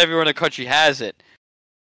not everyone in the country has it,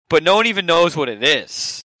 but no one even knows what it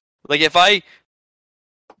is. Like, if I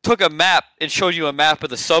took a map and showed you a map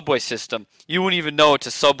of the subway system, you wouldn't even know it's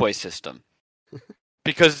a subway system.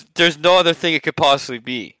 Because there's no other thing it could possibly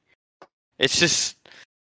be. It's just...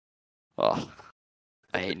 Oh,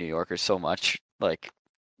 I hate New Yorkers so much. Like...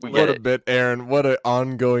 What a bit, Aaron. What an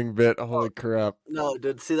ongoing bit. Holy crap. No,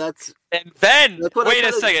 dude, see, that's... And then, wait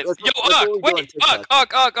a second. Yo, Wait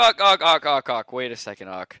a second,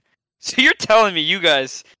 Ak. So you're telling me you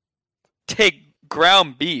guys take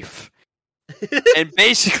ground beef and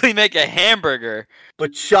basically make a hamburger.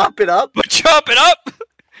 But chop it up?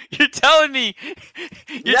 You're telling me...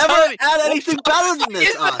 Never had anything better than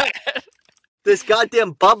this on. This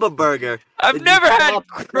goddamn Bubba Burger. I've never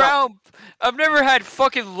had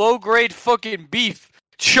fucking low-grade fucking beef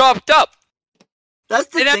chopped up. That's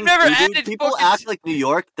the thing, I've never added people act like New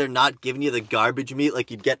York, they're not giving you the garbage meat like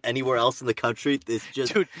you'd get anywhere else in the country. It's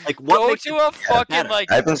just, dude, like, what makes you a fucking, like...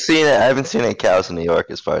 I haven't seen any cows in New York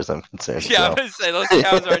as far as I'm concerned. Yeah, so. I was gonna say, those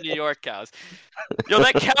cows are New York cows. Yo,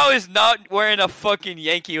 that cow is not wearing a fucking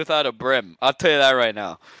Yankee without a brim. I'll tell you that right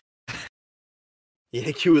now.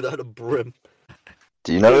 Yankee without a brim.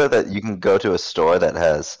 Do you know that you can go to a store that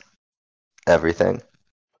has everything?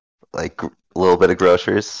 Like... a little bit of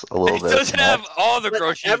groceries, a little bit. It doesn't have all the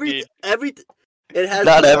groceries you need. It has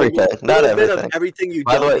not everything. Not everything. Bit of everything you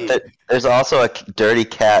By don't the way, there's also a dirty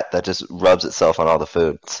cat that just rubs itself on all the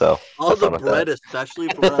food. So all the bread, especially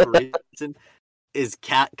for whatever reason, is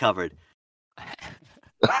cat covered.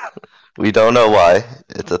 We don't know why.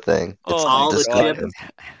 It's a thing. It's all disgusting.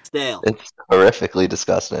 Stale. It's horrifically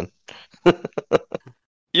disgusting.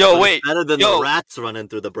 Yo, wait. It's better than the rats running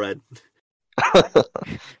through the bread.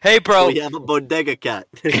 Hey, bro. We have a bodega cat.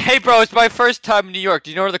 Hey, bro, it's my first time in New York.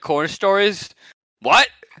 Do you know where the corner store is? What?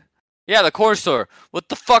 Yeah, the corner store. What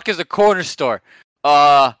the fuck is a corner store?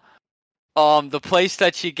 The place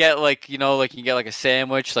that you get, like, you know, like you get like a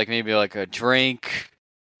sandwich, like maybe like a drink.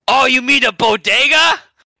 Oh, you mean a bodega?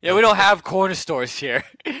 Yeah, we don't have corner stores here.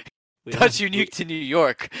 That's unique to New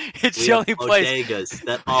York. It's the only place. Bodegas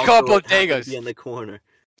that call bodegas. Be in the corner.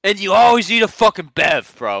 And you always need a fucking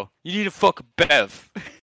bev, bro. You need a fucking bev.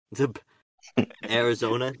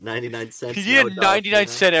 Arizona, 99 cents. You need a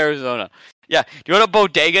 99-cent Arizona. Yeah. Do you know what a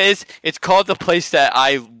bodega is? It's called the place that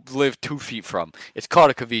I live 2 feet from. It's called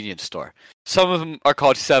a convenience store. Some of them are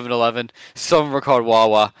called 7-Eleven. Some of them are called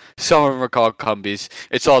Wawa. Some of them are called Cumbies.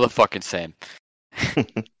 It's all the fucking same.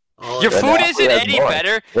 Your food isn't any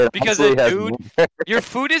better because a dude. Your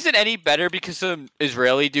food isn't any better because some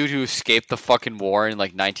Israeli dude who escaped the fucking war in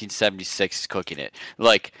like 1976 is cooking it.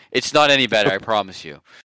 Like, it's not any better. I promise you.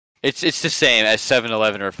 It's the same as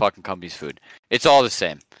 7-Eleven or fucking Cumbies food. It's all the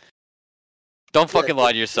same. Don't fucking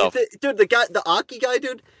lie to yourself, dude. The Aki guy,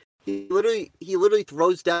 dude. He literally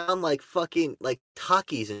throws down like fucking like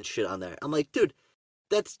Takis and shit on there. I'm like, dude,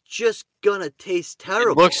 that's just gonna taste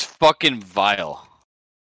terrible. It looks fucking vile.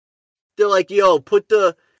 They're like, yo, put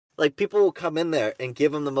the, like, people will come in there and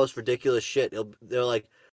give them the most ridiculous shit. They're like,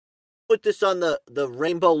 put this on the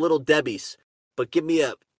Rainbow Little Debbie's, but give me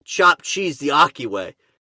a chopped cheese the Aki way.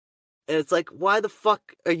 And it's like, why the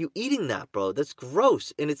fuck are you eating that, bro? That's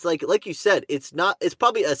gross. And it's like you said, it's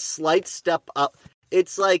probably a slight step up.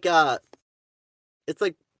 It's like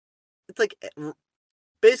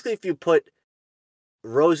basically if you put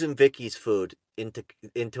Rose and Vicky's food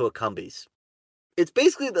into a Cumbies. It's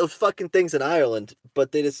basically those fucking things in Ireland,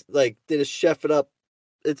 but they just chef it up.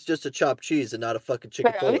 It's just a chopped cheese and not a fucking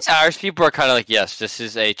chicken. At least Irish people are kind of like, yes, this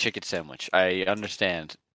is a chicken sandwich. I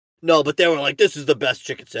understand. No, but they were like, this is the best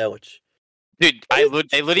chicken sandwich. Dude, they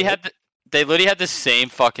literally had the same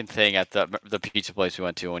fucking thing at the pizza place we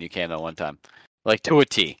went to when you came that one time, like to a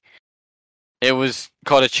T. It was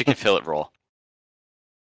called a chicken fillet roll.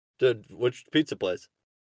 Dude, which pizza place?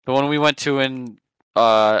 The one we went to in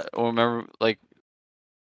remember, like,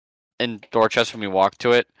 in Dorchester when we walked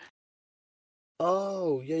to it.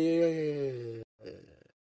 Oh, yeah.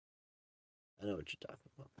 I know what you're talking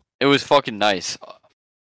about. It was fucking nice.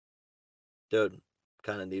 Dude,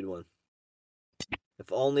 kind of need one.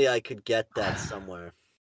 If only I could get that somewhere.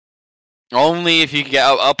 Only if you could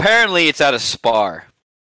get... Apparently, it's at a Spar.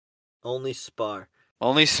 Only Spar.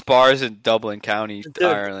 Only Spars in Dublin County, dude,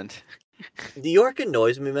 Ireland. New York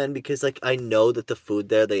annoys me, man, because, like, I know that the food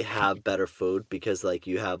there, they have better food because, like,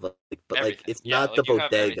 you have, like, but, everything. Like, it's not like the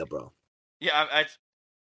bodega, bro. Yeah,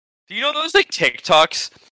 do you know those, like, TikToks?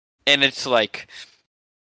 And it's, like,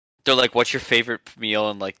 they're like, what's your favorite meal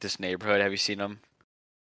in, like, this neighborhood? Have you seen them?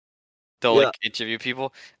 They'll, like, interview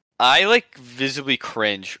people. I, like, visibly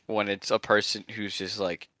cringe when it's a person who's just,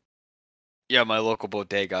 like, yeah, my local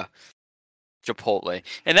bodega. Chipotle.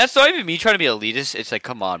 And that's not even me trying to be elitist. It's like,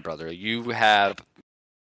 come on, brother. You have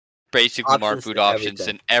basically more food options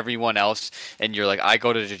than everyone else. And you're like, I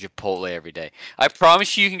go to the Chipotle every day. I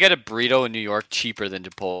promise you can get a burrito in New York cheaper than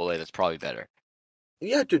Chipotle. That's probably better.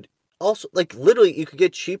 Yeah, dude. Also, like, literally, you could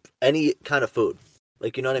get cheap any kind of food.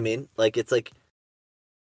 Like, you know what I mean? Like, it's like...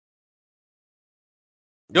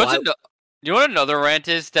 You know what another rant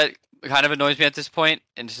is that kind of annoys me at this point?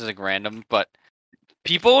 And this is, like, random, but...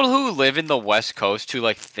 People who live in the West Coast who,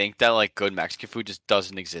 like, think that, like, good Mexican food just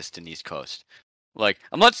doesn't exist in the East Coast. Like,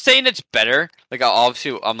 I'm not saying it's better. Like,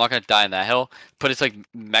 obviously, I'm not gonna die on that hill. But it's like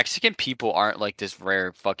Mexican people aren't like this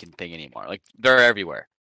rare fucking thing anymore. Like, they're everywhere.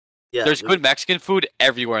 Yeah, there's good Mexican food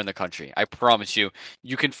everywhere in the country. I promise you.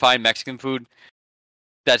 You can find Mexican food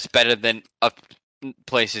that's better than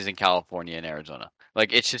places in California and Arizona.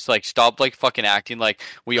 Like, it's just like, stop like fucking acting like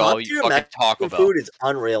we all eat fucking Taco Bell. Food is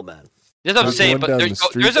unreal, man. That's what I'm saying, but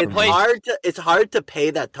there's a place. It's hard to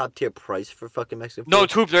pay that top tier price for fucking Mexican food. No,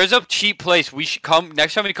 Toop, there's a cheap place. We should come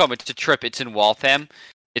next time we come. It's a trip. It's in Waltham.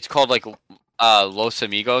 It's called like Los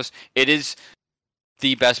Amigos. It is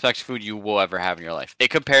the best Mexican food you will ever have in your life. It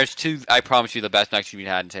compares to, I promise you, the best Mexican food you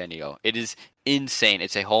had in San Diego. It is insane.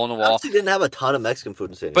 It's a hole in the wall. I actually didn't have a ton of Mexican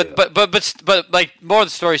food in San Diego. But like more of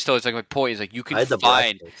the story still is like my point is like you can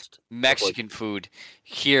find Mexican food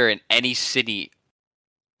here in any city,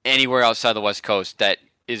 anywhere outside the West Coast that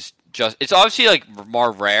is just. It's obviously like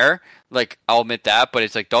more rare. Like I'll admit that, but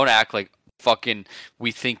it's like don't act like fucking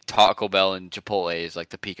we think Taco Bell and Chipotle is like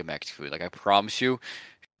the peak of Mexican food. Like I promise you.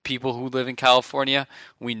 People who live in California,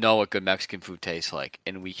 we know what good Mexican food tastes like,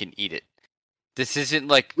 and we can eat it. This isn't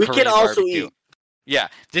like we Korean can also barbecue. eat. Yeah,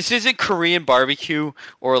 this isn't Korean barbecue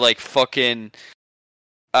or like fucking,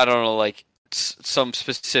 I don't know, like some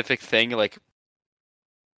specific thing. Like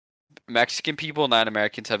Mexican people,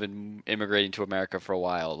 non-Americans, have been immigrating to America for a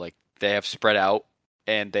while. Like they have spread out,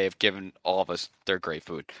 and they have given all of us their great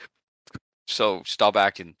food. So stop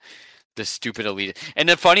acting. The stupid elite. And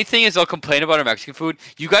the funny thing is, they'll complain about our Mexican food.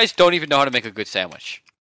 You guys don't even know how to make a good sandwich.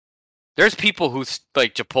 There's people who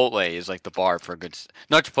like Chipotle is like the bar for a good.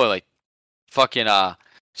 Not Chipotle, like fucking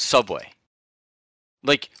Subway.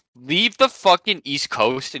 Like leave the fucking East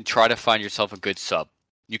Coast and try to find yourself a good sub.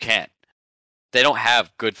 You can't. They don't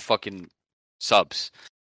have good fucking subs.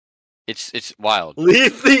 It's wild.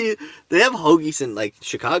 They have hoagies in like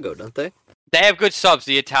Chicago, don't they? They have good subs.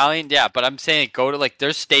 The Italian, yeah, but I'm saying go to like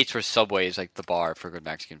there's states where Subway is like the bar for good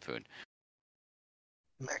Mexican food.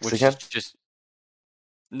 Mexican? Which is just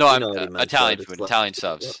no, I'm Italian food, Italian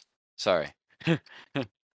subs. Yep. Sorry.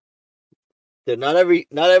 Not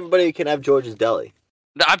everybody can have George's Deli.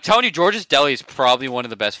 I'm telling you, George's Deli is probably one of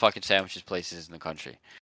the best fucking sandwiches places in the country.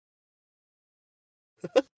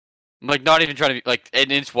 I'm like not even trying to be like,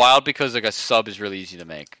 and it's wild because like a sub is really easy to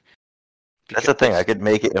make. That's the thing. I could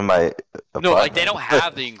make it in my apartment. No, like they don't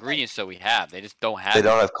have the ingredients that we have. They just don't have. They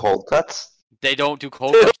don't have cold cuts. They don't do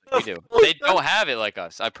cold cuts like we do. They don't have it like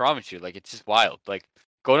us. I promise you. Like it's just wild. Like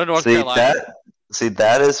go to North Carolina.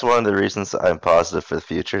 That is one of the reasons I'm positive for the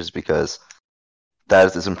future is because that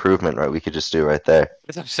is this improvement, right? We could just do right there.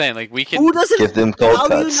 That's what I'm saying. Like we can give them cold cuts.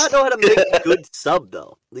 How do you not know how to make a good sub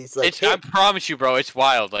though? At least, like, I promise you, bro. It's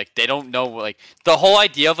wild. Like they don't know. Like the whole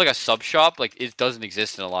idea of like a sub shop, like it doesn't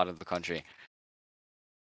exist in a lot of the country.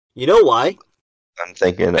 You know why? I'm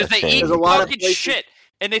thinking because they eat fucking shit,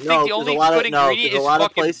 and they think the only good ingredient is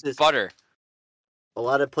fucking butter. A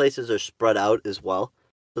lot of places are spread out as well,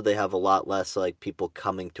 so they have a lot less like people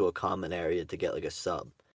coming to a common area to get like a sub.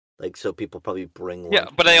 Like so, people probably bring. Yeah,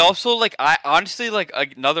 but I also like. I honestly like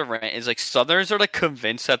another rant is like Southerners are like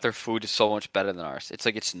convinced that their food is so much better than ours. It's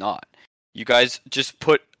like it's not. You guys just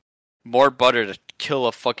put more butter to kill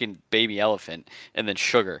a fucking baby elephant, and then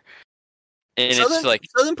sugar. And it's like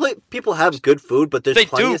Southern people have good food, but there's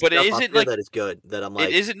plenty of stuff it isn't like that is good. That I'm like,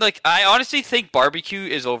 it isn't like I honestly think barbecue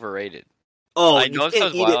is overrated. Oh, I know it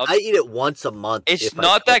sounds wild. I eat it once a month. It's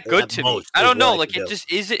not that good to me. I don't know. Like it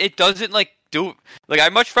just isn't. It doesn't like do. Like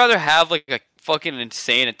I'd much rather have like a fucking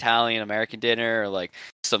insane Italian American dinner or like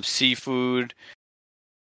some seafood.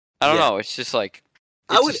 I don't know. It's just like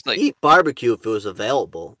I would eat barbecue if it was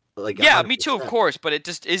available. Like yeah, 100%. Me too, of course, but it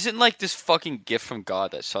just isn't like this fucking gift from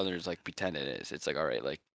God that Southerners like pretend it is. It's like, all right,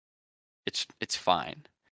 like it's fine,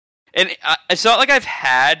 and it's not like I've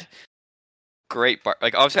had great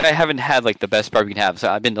like obviously I haven't had like the best barbecue you can have. So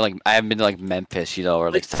I haven't been to like Memphis, you know,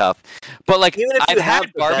 or like stuff. But like I've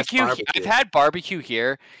had barbecue. I've had barbecue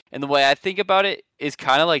here, and the way I think about it is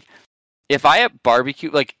kind of like if I have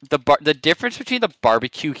barbecue, like the difference between the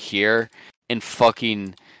barbecue here and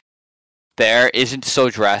fucking there isn't so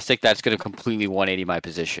drastic that's going to completely 180 my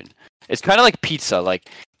position. It's kind of like pizza. Like,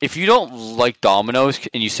 if you don't like Domino's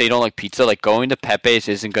and you say you don't like pizza, like, going to Pepe's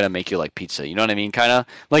isn't going to make you like pizza. You know what I mean? Kind of.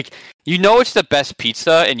 Like, you know it's the best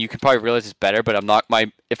pizza, and you can probably realize it's better, but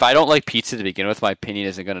if I don't like pizza to begin with, my opinion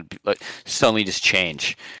isn't going to like, suddenly just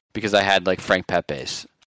change because I had, like, Frank Pepe's.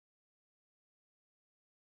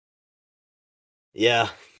 Yeah.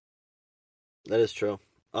 That is true.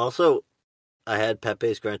 Also, I had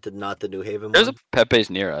Pepe's, granted not the New Haven one. There's a Pepe's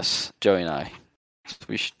near us, Joey and I.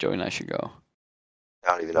 Joey and I should go.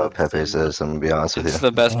 I don't even know what Pepe's is. I'm gonna be honest with you. It's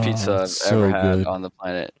the best pizza I've ever had on the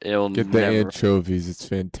planet. It'll get the anchovies. It's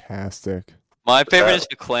fantastic. My favorite is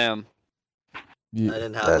the clam. Yeah. I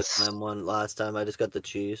didn't have the clam one last time. I just got the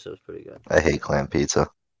cheese, so it was pretty good. I hate clam pizza.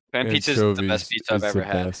 Clam pizza is the best pizza I've ever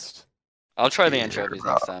had. I'll try the anchovies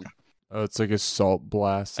next time. Oh, it's like a salt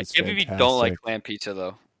blast. It's I can't believe you don't like clam pizza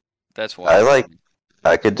though. That's why.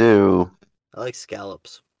 I could do. I like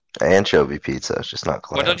scallops. Anchovy pizza. It's just not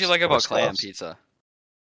clam. What don't you like about clam pizza?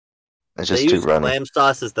 It's just too runny. Clam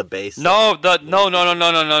sauce is the base. No.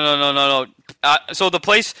 So the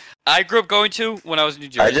place I grew up going to when I was in New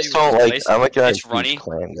Jersey. I just don't like. I'm like it's runny.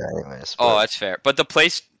 Clam guy anyways. Oh, that's fair. But the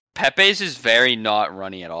place Pepe's is very not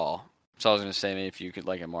runny at all. So I was gonna say maybe if you could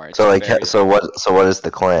like it more. It's so what is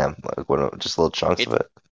the clam? Like what? Just little chunks of it?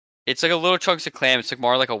 It's like a little chunks of clam. It's like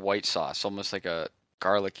more like a white sauce, almost like a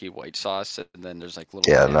garlicky white sauce, and then there's like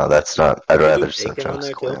little. Yeah, no, that's not. I'd rather just have chunks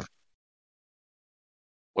of clam.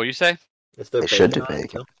 What do you say? They should do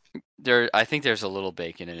bacon. I think there's a little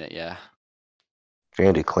bacon in it. Yeah. If you're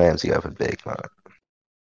gonna do clams, you gotta put bacon on it.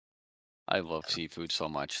 I love seafood so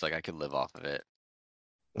much. Like I could live off of it.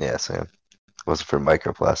 Yeah, same. It wasn't for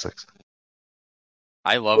microplastics.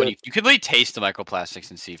 I love it. You could really taste the microplastics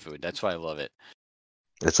in seafood. That's why I love it.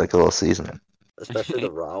 It's like a little seasoning. Especially the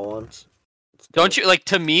raw ones. Don't you like?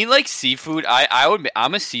 To me, like seafood,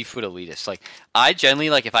 I'm a seafood elitist. Like I generally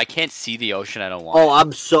like if I can't see the ocean, I don't want. Oh,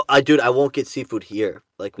 I won't get seafood here.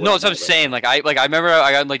 Like no, that's what I'm saying. Like I remember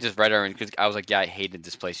I got like this Reddit because I was like, yeah, I hated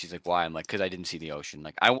this place. He's like, why? I'm like, because I didn't see the ocean.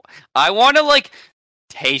 Like I want to like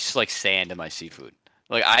taste like sand in my seafood.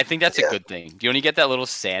 Like I think that's a good thing. You only get that little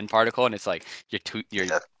sand particle, and it's like you're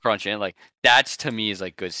crunching it. Like that's to me is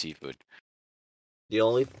like good seafood. The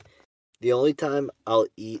only time I'll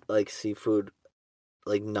eat like seafood,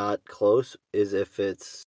 like not close, is if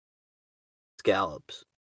it's scallops,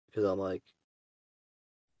 because I'm like,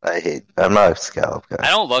 I'm not a scallop guy. I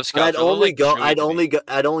don't love scallops.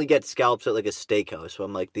 I'd only get scallops at like a steakhouse. So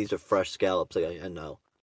I'm like, these are fresh scallops. Like I know.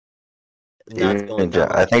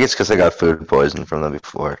 I think it's because I got food poisoning from them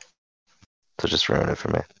before, so just ruin it for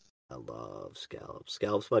me. I love scallops.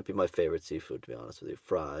 Scallops might be my favorite seafood, to be honest with you.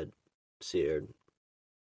 Fried, seared.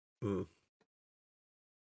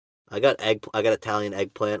 I got Italian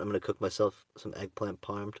eggplant. I'm gonna cook myself some eggplant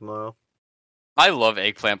parm tomorrow. I love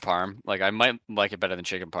eggplant parm. Like I might like it better than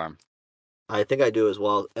chicken parm. I think I do as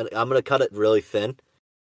well. And I'm gonna cut it really thin.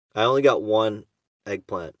 I only got one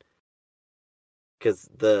eggplant. Because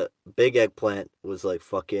the big eggplant was like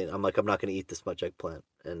fucking. I'm like, I'm not gonna eat this much eggplant,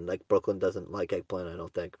 and like Brooklyn doesn't like eggplant. I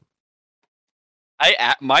don't think.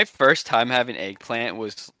 My first time having eggplant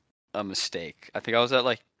was a mistake. I think I was at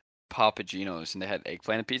like Papa Gino's and they had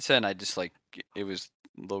eggplant pizza, and I just like it was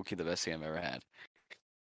low key the best thing I've ever had.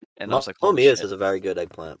 And I was like, Mia's is a very good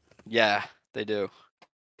eggplant. Yeah, they do.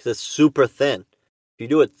 Because it's super thin. If you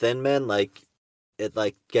do it thin, man, like it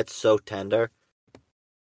like gets so tender.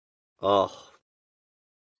 Oh.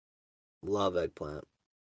 Love eggplant.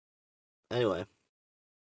 Anyway.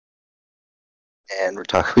 And we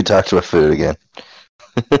talked about food again.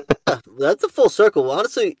 That's a full circle.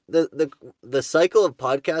 Honestly, the cycle of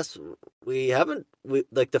podcasts, we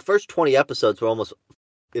like the first 20 episodes were almost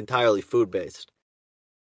entirely food based.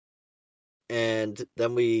 And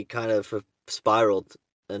then we kind of spiraled,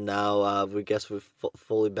 and now we guess we're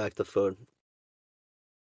fully back to food.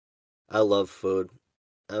 I love food.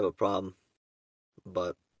 I have a problem,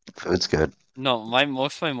 but food's good. No,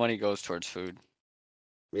 most of my money goes towards food.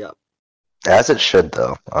 Yeah. As it should,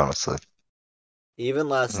 though, honestly. Even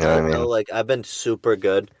last night, though, like, I've been super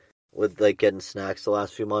good with, like, getting snacks the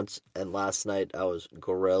last few months, and last night I was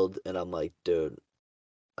grilled, and I'm like, dude,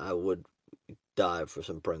 I would die for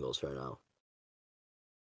some Pringles right now.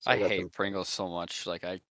 So I hate Pringles so much. Like,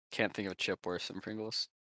 I can't think of a chip worse than Pringles.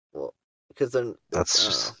 Well, because then... That's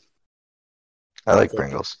just... I like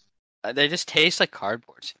Pringles. They just taste like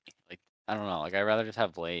cardboard to me. Like, I don't know. Like, I'd rather just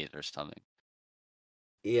have Lay's or something.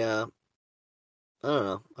 Yeah. I don't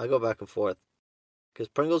know. I go back and forth. Because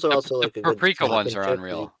Pringles are also like a good... Paprika ones are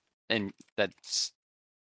unreal. And that's...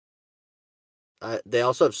 they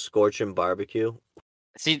also have scorching barbecue.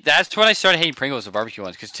 See, that's when I started hating Pringles, the barbecue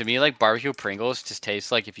ones. Because to me, like, barbecue Pringles just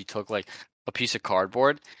tastes like if you took, like, a piece of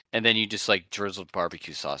cardboard and then you just, like, drizzled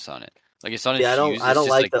barbecue sauce on it. Like, it's not infused. I don't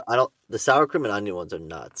like the sour cream and onion ones are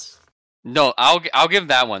nuts. No, I'll give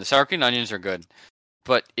that one. The sour cream and onions are good.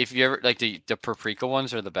 But if you ever like the paprika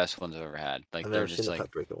ones are the best ones I've ever had. Like I've they're never just seen like the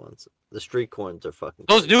paprika ones. The street corns are fucking.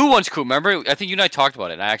 Those new ones, cool. Remember, I think you and I talked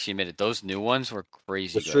about it. And I actually admitted those new ones were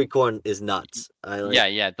crazy. The street corn is nuts.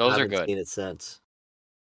 Yeah, those are good. I haven't seen it since.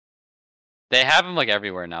 They have them like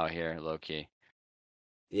everywhere now here, low key.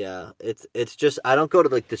 Yeah, it's just I don't go to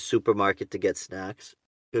like the supermarket to get snacks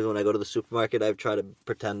because when I go to the supermarket, I try to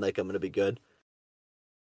pretend like I'm gonna be good,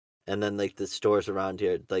 and then like the stores around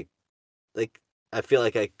here, like I feel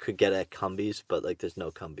like I could get at Cumbies, but like there's no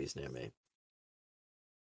Cumbies near me.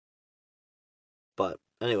 But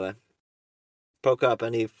anyway, Prokop,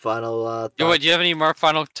 any final thoughts? Yo, wait, do you have any more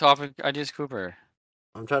final topic ideas, Cooper?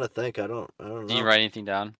 I'm trying to think. I don't know. Did you write anything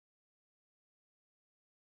down?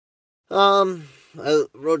 I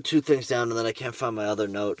wrote 2 things down and then I can't find my other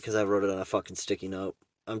note because I wrote it on a fucking sticky note.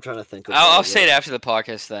 I'm trying to think of I'll say it after the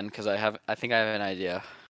podcast then because I think I have an idea.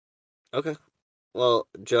 Okay. Well,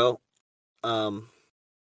 Joe,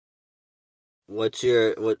 what's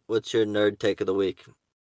your nerd take of the week?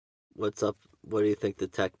 What's up? What do you think the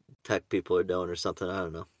tech people are doing or something? I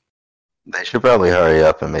don't know. They should probably hurry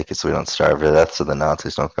up and make it so we don't starve to death so the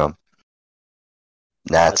Nazis don't come.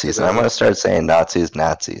 Nazis. And I'm going to start saying Nazis.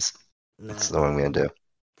 That's what I'm going to do.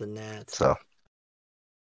 The Nats. So.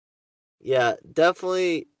 Yeah,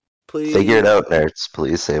 definitely. Please. Figure it out, nerds.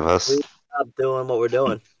 Please save us. Please stop doing what we're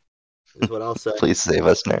doing, is what I'll say. Please save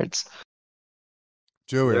us, nerds.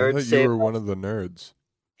 Joey, I thought you were one of the nerds.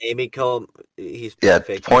 Amy Comey, he's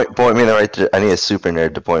fake. Point me in the right I need a super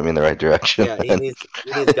nerd to point me in the right direction. Yeah, he needs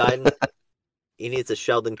guidance. He needs a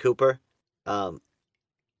Sheldon Cooper.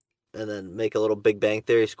 And then make a little Big Bang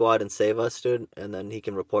Theory squad and save us, dude. And then he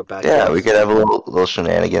can report back. Yeah, we could have a little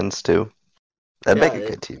shenanigans too. That'd make a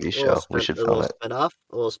good TV show. We should film it. A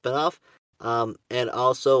little spin-off. And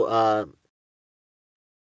also,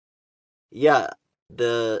 yeah,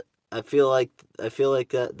 I feel like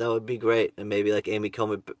that would be great, and maybe like Amy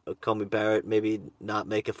Comey Barrett, maybe not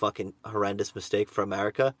make a fucking horrendous mistake for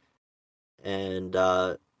America, and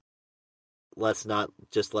let's not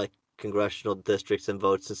just like congressional districts and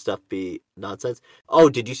votes and stuff be nonsense. Oh,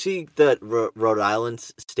 did you see that Rhode Island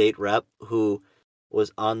state rep who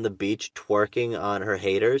was on the beach twerking on her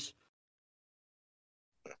haters?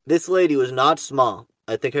 This lady was not small.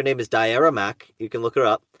 I think her name is Diarra Mack. You can look her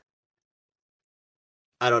up.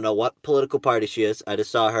 I don't know what political party she is. I just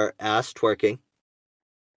saw her ass twerking.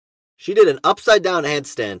 She did an upside down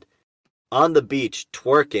handstand on the beach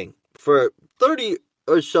twerking for 30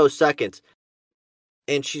 or so seconds.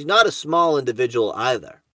 And she's not a small individual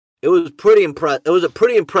either. It was a pretty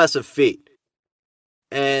impressive feat.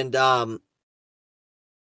 And I'm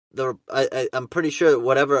pretty sure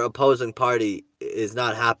whatever opposing party is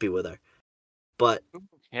not happy with her. But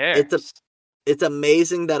it's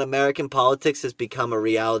amazing that American politics has become a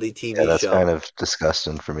reality TV show. Yeah, that's kind of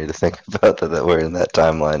disgusting for me to think about that we're in that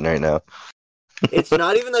timeline right now. It's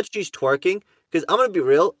not even that she's twerking, because I'm going to be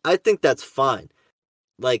real, I think that's fine.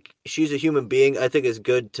 Like, she's a human being. I think it's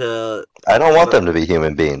good to... I don't want them to be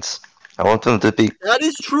human beings. I want them to be... That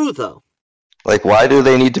is true, though. Like, why do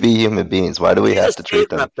they need to be human beings? Why do we have to treat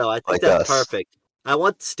them rep, though. I think like that's us? Perfect. I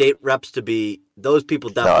want state reps to be... Those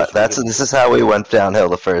people definitely... No, this is how we went downhill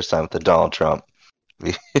the first time with Donald Trump.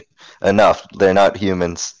 Enough. They're not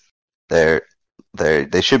humans. They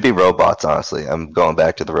should be robots, honestly. I'm going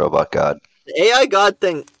back to the robot god. The AI god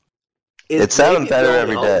thing is... It's sounding better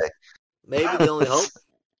every day. Maybe the only hope.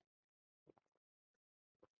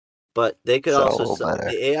 But they could also...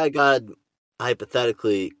 The AI god,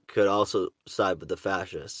 hypothetically, could also side with the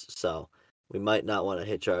fascists. So we might not want to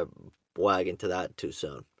hitch our wagon to that too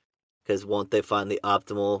soon. Because won't they find the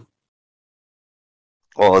optimal...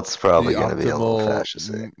 Well, it's probably going to be a little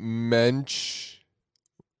fascist. Mensch.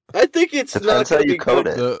 I think it's depends not how you code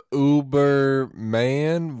it. The Uber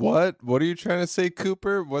man? What? What are you trying to say,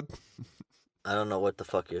 Cooper? What? I don't know what the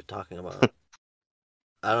fuck you're talking about.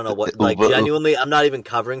 I don't know what, like, genuinely, I'm not even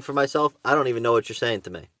covering for myself. I don't even know what you're saying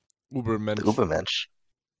to me. Ubermensch.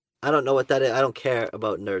 I don't know what that is. I don't care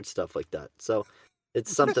about nerd stuff like that. So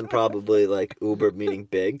it's something probably like Uber meaning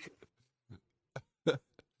big.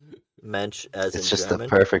 Mensch as it's in just German. The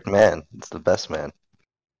perfect man. It's the best man.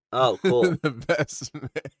 Oh, cool. The best man.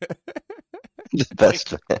 The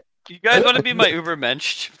best man. You guys want to be my Uber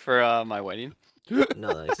Mensch for my wedding?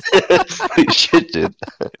 Nice. We should do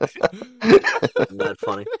that. Not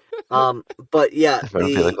funny. But yeah,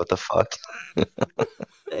 everyone be like, what the fuck?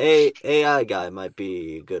 AI guy might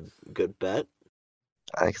be a good bet.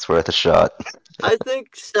 I think it's worth a shot. I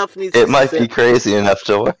think stuff needs. It might be crazy enough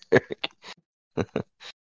to work.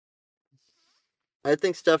 I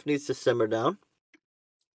think stuff needs to simmer down.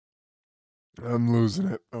 I'm losing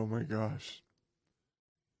it. Oh my gosh.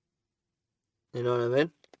 You know what I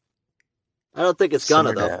mean? I don't think it's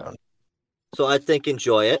gonna though. So I think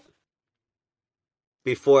enjoy it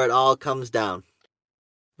before it all comes down.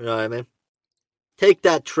 You know what I mean? Take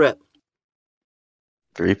that trip.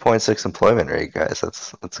 3.6 employment rate, guys.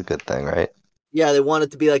 That's a good thing, right? Yeah, they want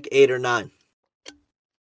it to be like 8 or 9.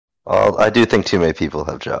 Well, I do think too many people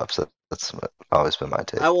have jobs. That's always been my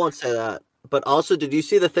take. I won't say that. But also, did you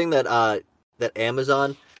see the thing that that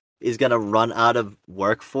Amazon is going to run out of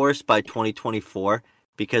workforce by 2024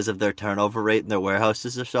 because of their turnover rate and their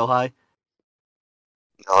warehouses are so high?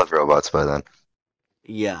 They'll have robots by then.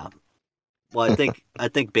 Yeah. Well, I think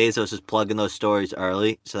Bezos is plugging those stories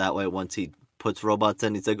early, so that way once he puts robots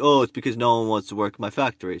in, he's like, "Oh, it's because no one wants to work in my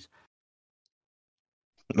factories."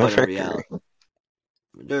 My but factory.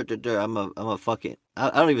 in reality, I'm a fucking. I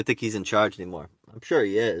don't even think he's in charge anymore. I'm sure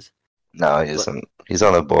he is. No, he isn't. He's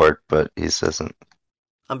on the board, but he isn't.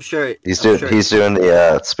 I'm sure he's doing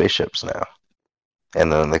the spaceships now,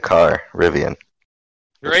 and then the car Rivian.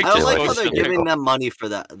 Drake I don't just like how they're giving them money for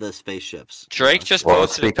the spaceships. Drake just well,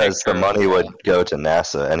 it's posted because the money would go to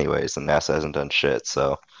NASA anyways, and NASA hasn't done shit.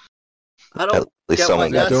 So I don't. At least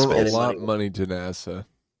someone got don't space. allot money to NASA.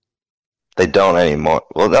 They don't anymore.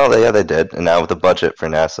 Well, no, they did, and now the budget for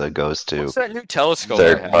NASA goes to What's that new telescope?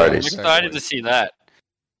 third I'm parties. excited to see that.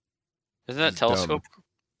 Isn't that It's telescope? dumb.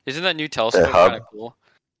 Isn't that new telescope hub? kind of cool?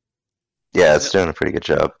 Yeah, it's doing a pretty good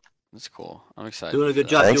job. That's cool. I'm excited. Doing a good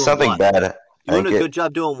for job. I think doing something what? bad. Doing a good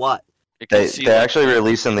job doing what? They're actually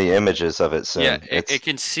releasing the images of it soon. Yeah, it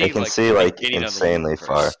can see. It can like, see the like beginning of the insanely universe.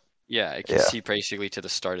 far. Yeah, it can see basically to the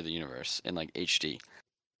start of the universe in like HD.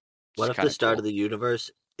 What if the start of the universe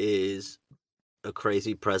is a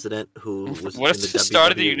crazy president who was? What if the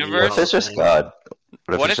start of the universe? What if it's just God?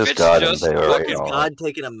 What if it's God? just and they fucking already God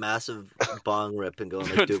taking a massive bong rip and going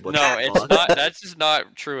like, dude, what no, the it's fuck? not. That's just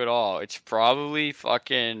not true at all. It's probably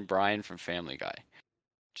fucking Brian from Family Guy,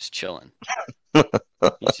 just chilling.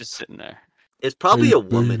 He's just sitting there. It's probably a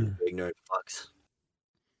woman, ignorant fucks.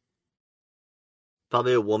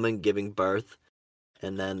 Probably a woman giving birth,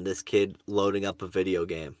 and then this kid loading up a video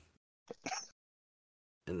game.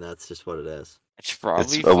 And that's just what it is. It's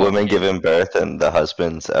probably It's a woman giving birth, and the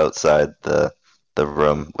husband's outside the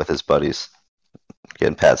room with his buddies,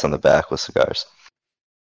 getting pats on the back with cigars.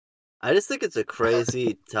 I just think it's a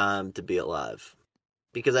crazy time to be alive,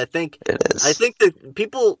 because I think it is. I think that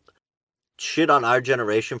people shit on our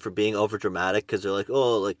generation for being overdramatic because they're like,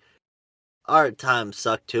 oh, like our time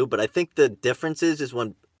sucked too. But I think the difference is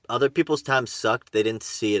when other people's time sucked, they didn't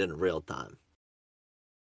see it in real time.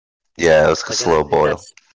 Yeah, it was a slow boil.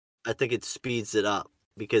 I think it speeds it up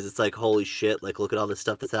because it's like, holy shit, like look at all this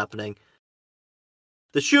stuff that's happening.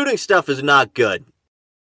 The shooting stuff is not good.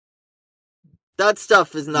 That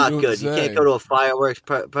stuff is not good. You can't go to a fireworks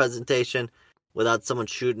presentation without someone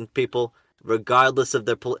shooting people, regardless of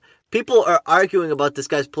their people are arguing about this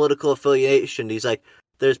guy's political affiliation. He's like,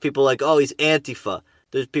 there's people like, oh, he's Antifa.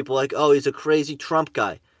 There's people like, oh, he's a crazy Trump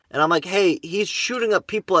guy. And I'm like, hey, he's shooting up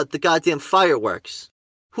people at the goddamn fireworks.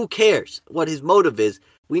 Who cares what his motive is?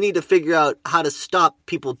 We need to figure out how to stop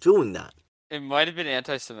people doing that. It might have been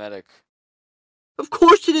anti-Semitic. Of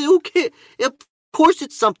course it is. Who cares? Of course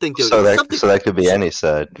it's something, dude. So that could be any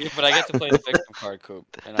side. Yeah, but I get to play the victim card, Coop.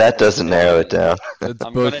 That doesn't narrow it down.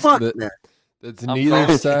 That's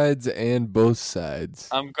neither sides and both sides.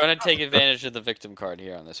 I'm gonna take advantage of the victim card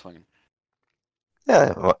here on this one.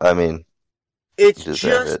 Yeah, well, I mean, it's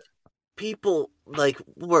just people like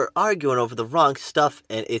we're arguing over the wrong stuff,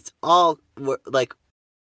 and it's all like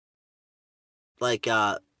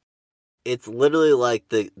it's literally like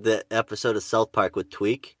the episode of South Park with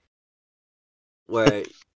Tweak, where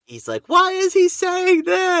he's like, "Why is he saying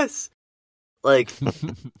this?" Like,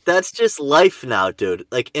 that's just life now, dude.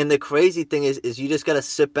 Like, and the crazy thing is you just gotta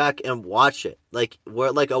sit back and watch it. Like,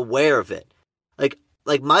 we're like aware of it.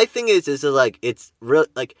 Like my thing is like it's real.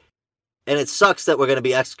 Like, and it sucks that we're gonna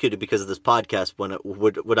be executed because of this podcast when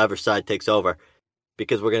whatever side takes over,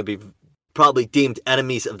 because we're gonna be probably deemed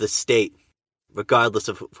enemies of the state, regardless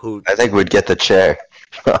of who. I think we'd get the chair.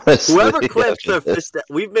 Honestly, whoever clamps their fist.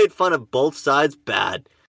 We've made fun of both sides bad.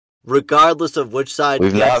 Regardless of which side,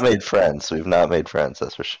 we've not made friends. We've not made friends.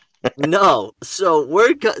 That's for sure. No, so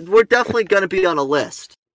we're definitely gonna be on a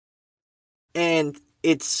list, and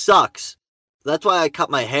it sucks. That's why I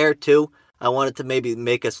cut my hair too. I wanted to maybe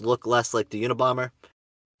make us look less like the Unabomber.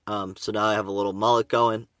 So now I have a little mullet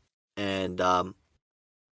going, and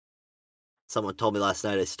someone told me last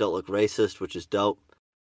night I still look racist, which is dope.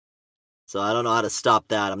 So I don't know how to stop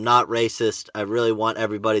that. I'm not racist. I really want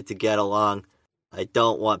everybody to get along. I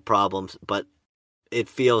don't want problems, but it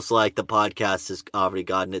feels like the podcast has already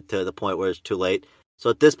gotten it to the point where it's too late. So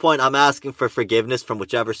at this point, I'm asking for forgiveness from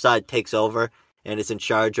whichever side takes over and is in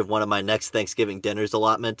charge of one of my next Thanksgiving dinner's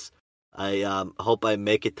allotments. I hope I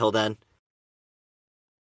make it till then.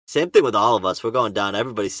 Same thing with all of us. We're going down.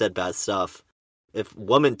 Everybody said bad stuff. If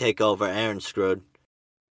women take over, Aaron's screwed.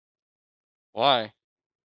 Why?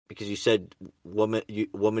 Because you said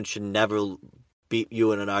women should never beat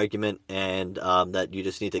you in an argument, and that you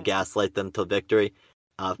just need to gaslight them till victory.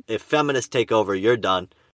 If feminists take over, you're done.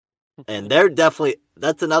 And they're definitely,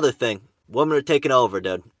 that's another thing. Women are taking over,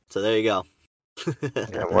 dude. So there you go.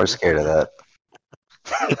 Yeah, I'm more scared of that.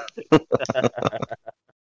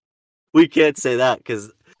 We can't say that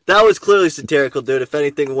because that was clearly satirical, dude. If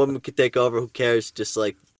anything, a woman could take over. Who cares? Just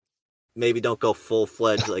like maybe don't go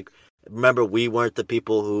full-fledged. Like, remember, we weren't the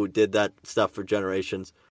people who did that stuff for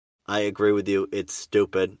generations. I agree with you. It's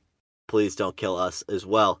stupid. Please don't kill us as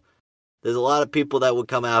well. There's a lot of people that would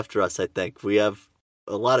come after us, I think. We have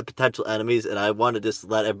a lot of potential enemies, and I want to just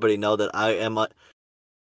let everybody know that I am...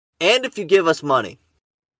 And if you give us money,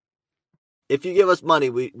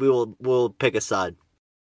 we'll pick a side.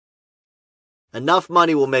 Enough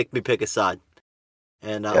money will make me pick a side.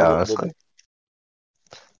 And honestly.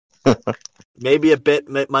 Maybe a bit,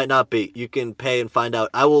 might not be. You can pay and find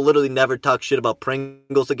out. I will literally never talk shit about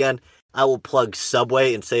Pringles again. I will plug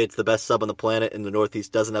Subway and say it's the best sub on the planet and the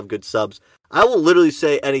Northeast doesn't have good subs. I will literally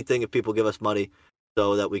say anything if people give us money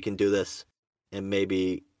so that we can do this and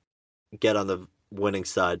maybe get on the winning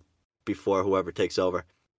side before whoever takes over.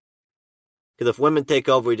 Because if women take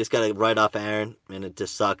over, we just got to write off Aaron, and it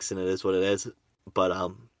just sucks, and it is what it is.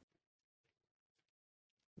 But,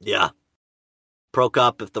 yeah. Pro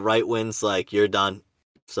Cop, if the right wins, like, you're done.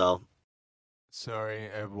 So. Sorry,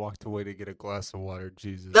 I walked away to get a glass of water.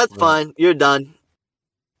 Jesus. That's fine. You're done.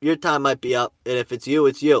 Your time might be up, and if it's you,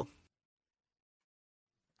 it's you.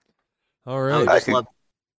 All right.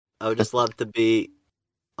 I would just love to be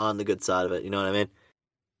on the good side of it. You know what I mean?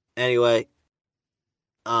 Anyway,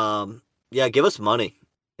 yeah, give us money.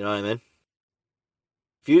 You know what I mean?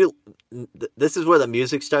 This is where the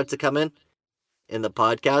music starts to come in the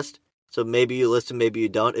podcast. So maybe you listen, maybe you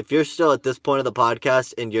don't. If you're still at this point of the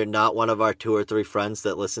podcast and you're not one of our 2 or 3 friends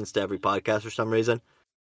that listens to every podcast for some reason,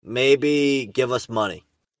 maybe give us money.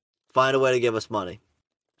 Find a way to give us money.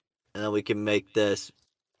 And then we can make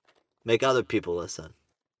other people listen.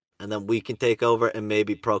 And then we can take over and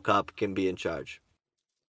maybe Pro Cop can be in charge.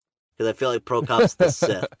 Because I feel like Pro Cop's the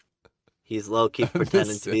Sith. He's low-key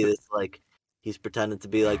pretending to be this, like, he's pretending to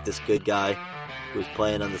be like this good guy who's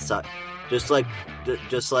playing on the side. Just like the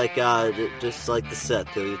Sith.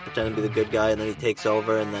 He's pretending to be the good guy, and then he takes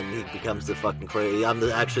over, and then he becomes the fucking crazy. I'm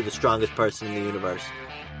actually the strongest person in the universe.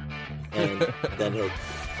 And then he'll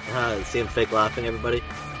see him fake laughing, everybody.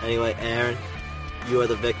 Anyway, Aaron, you are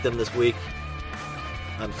the victim this week.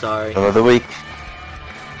 I'm sorry. Another week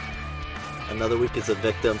is a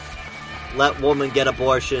victim. Let women get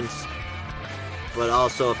abortions, but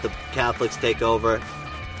also if the Catholics take over.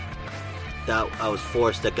 That I was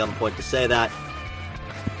forced at gunpoint to say that,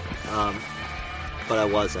 but I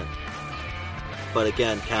wasn't. But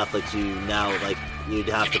again, Catholics, you'd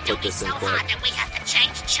have to put this in court. Hard that we have to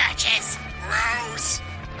change churches. Gross.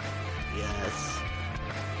 Yes,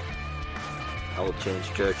 I will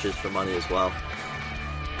change churches for money as well.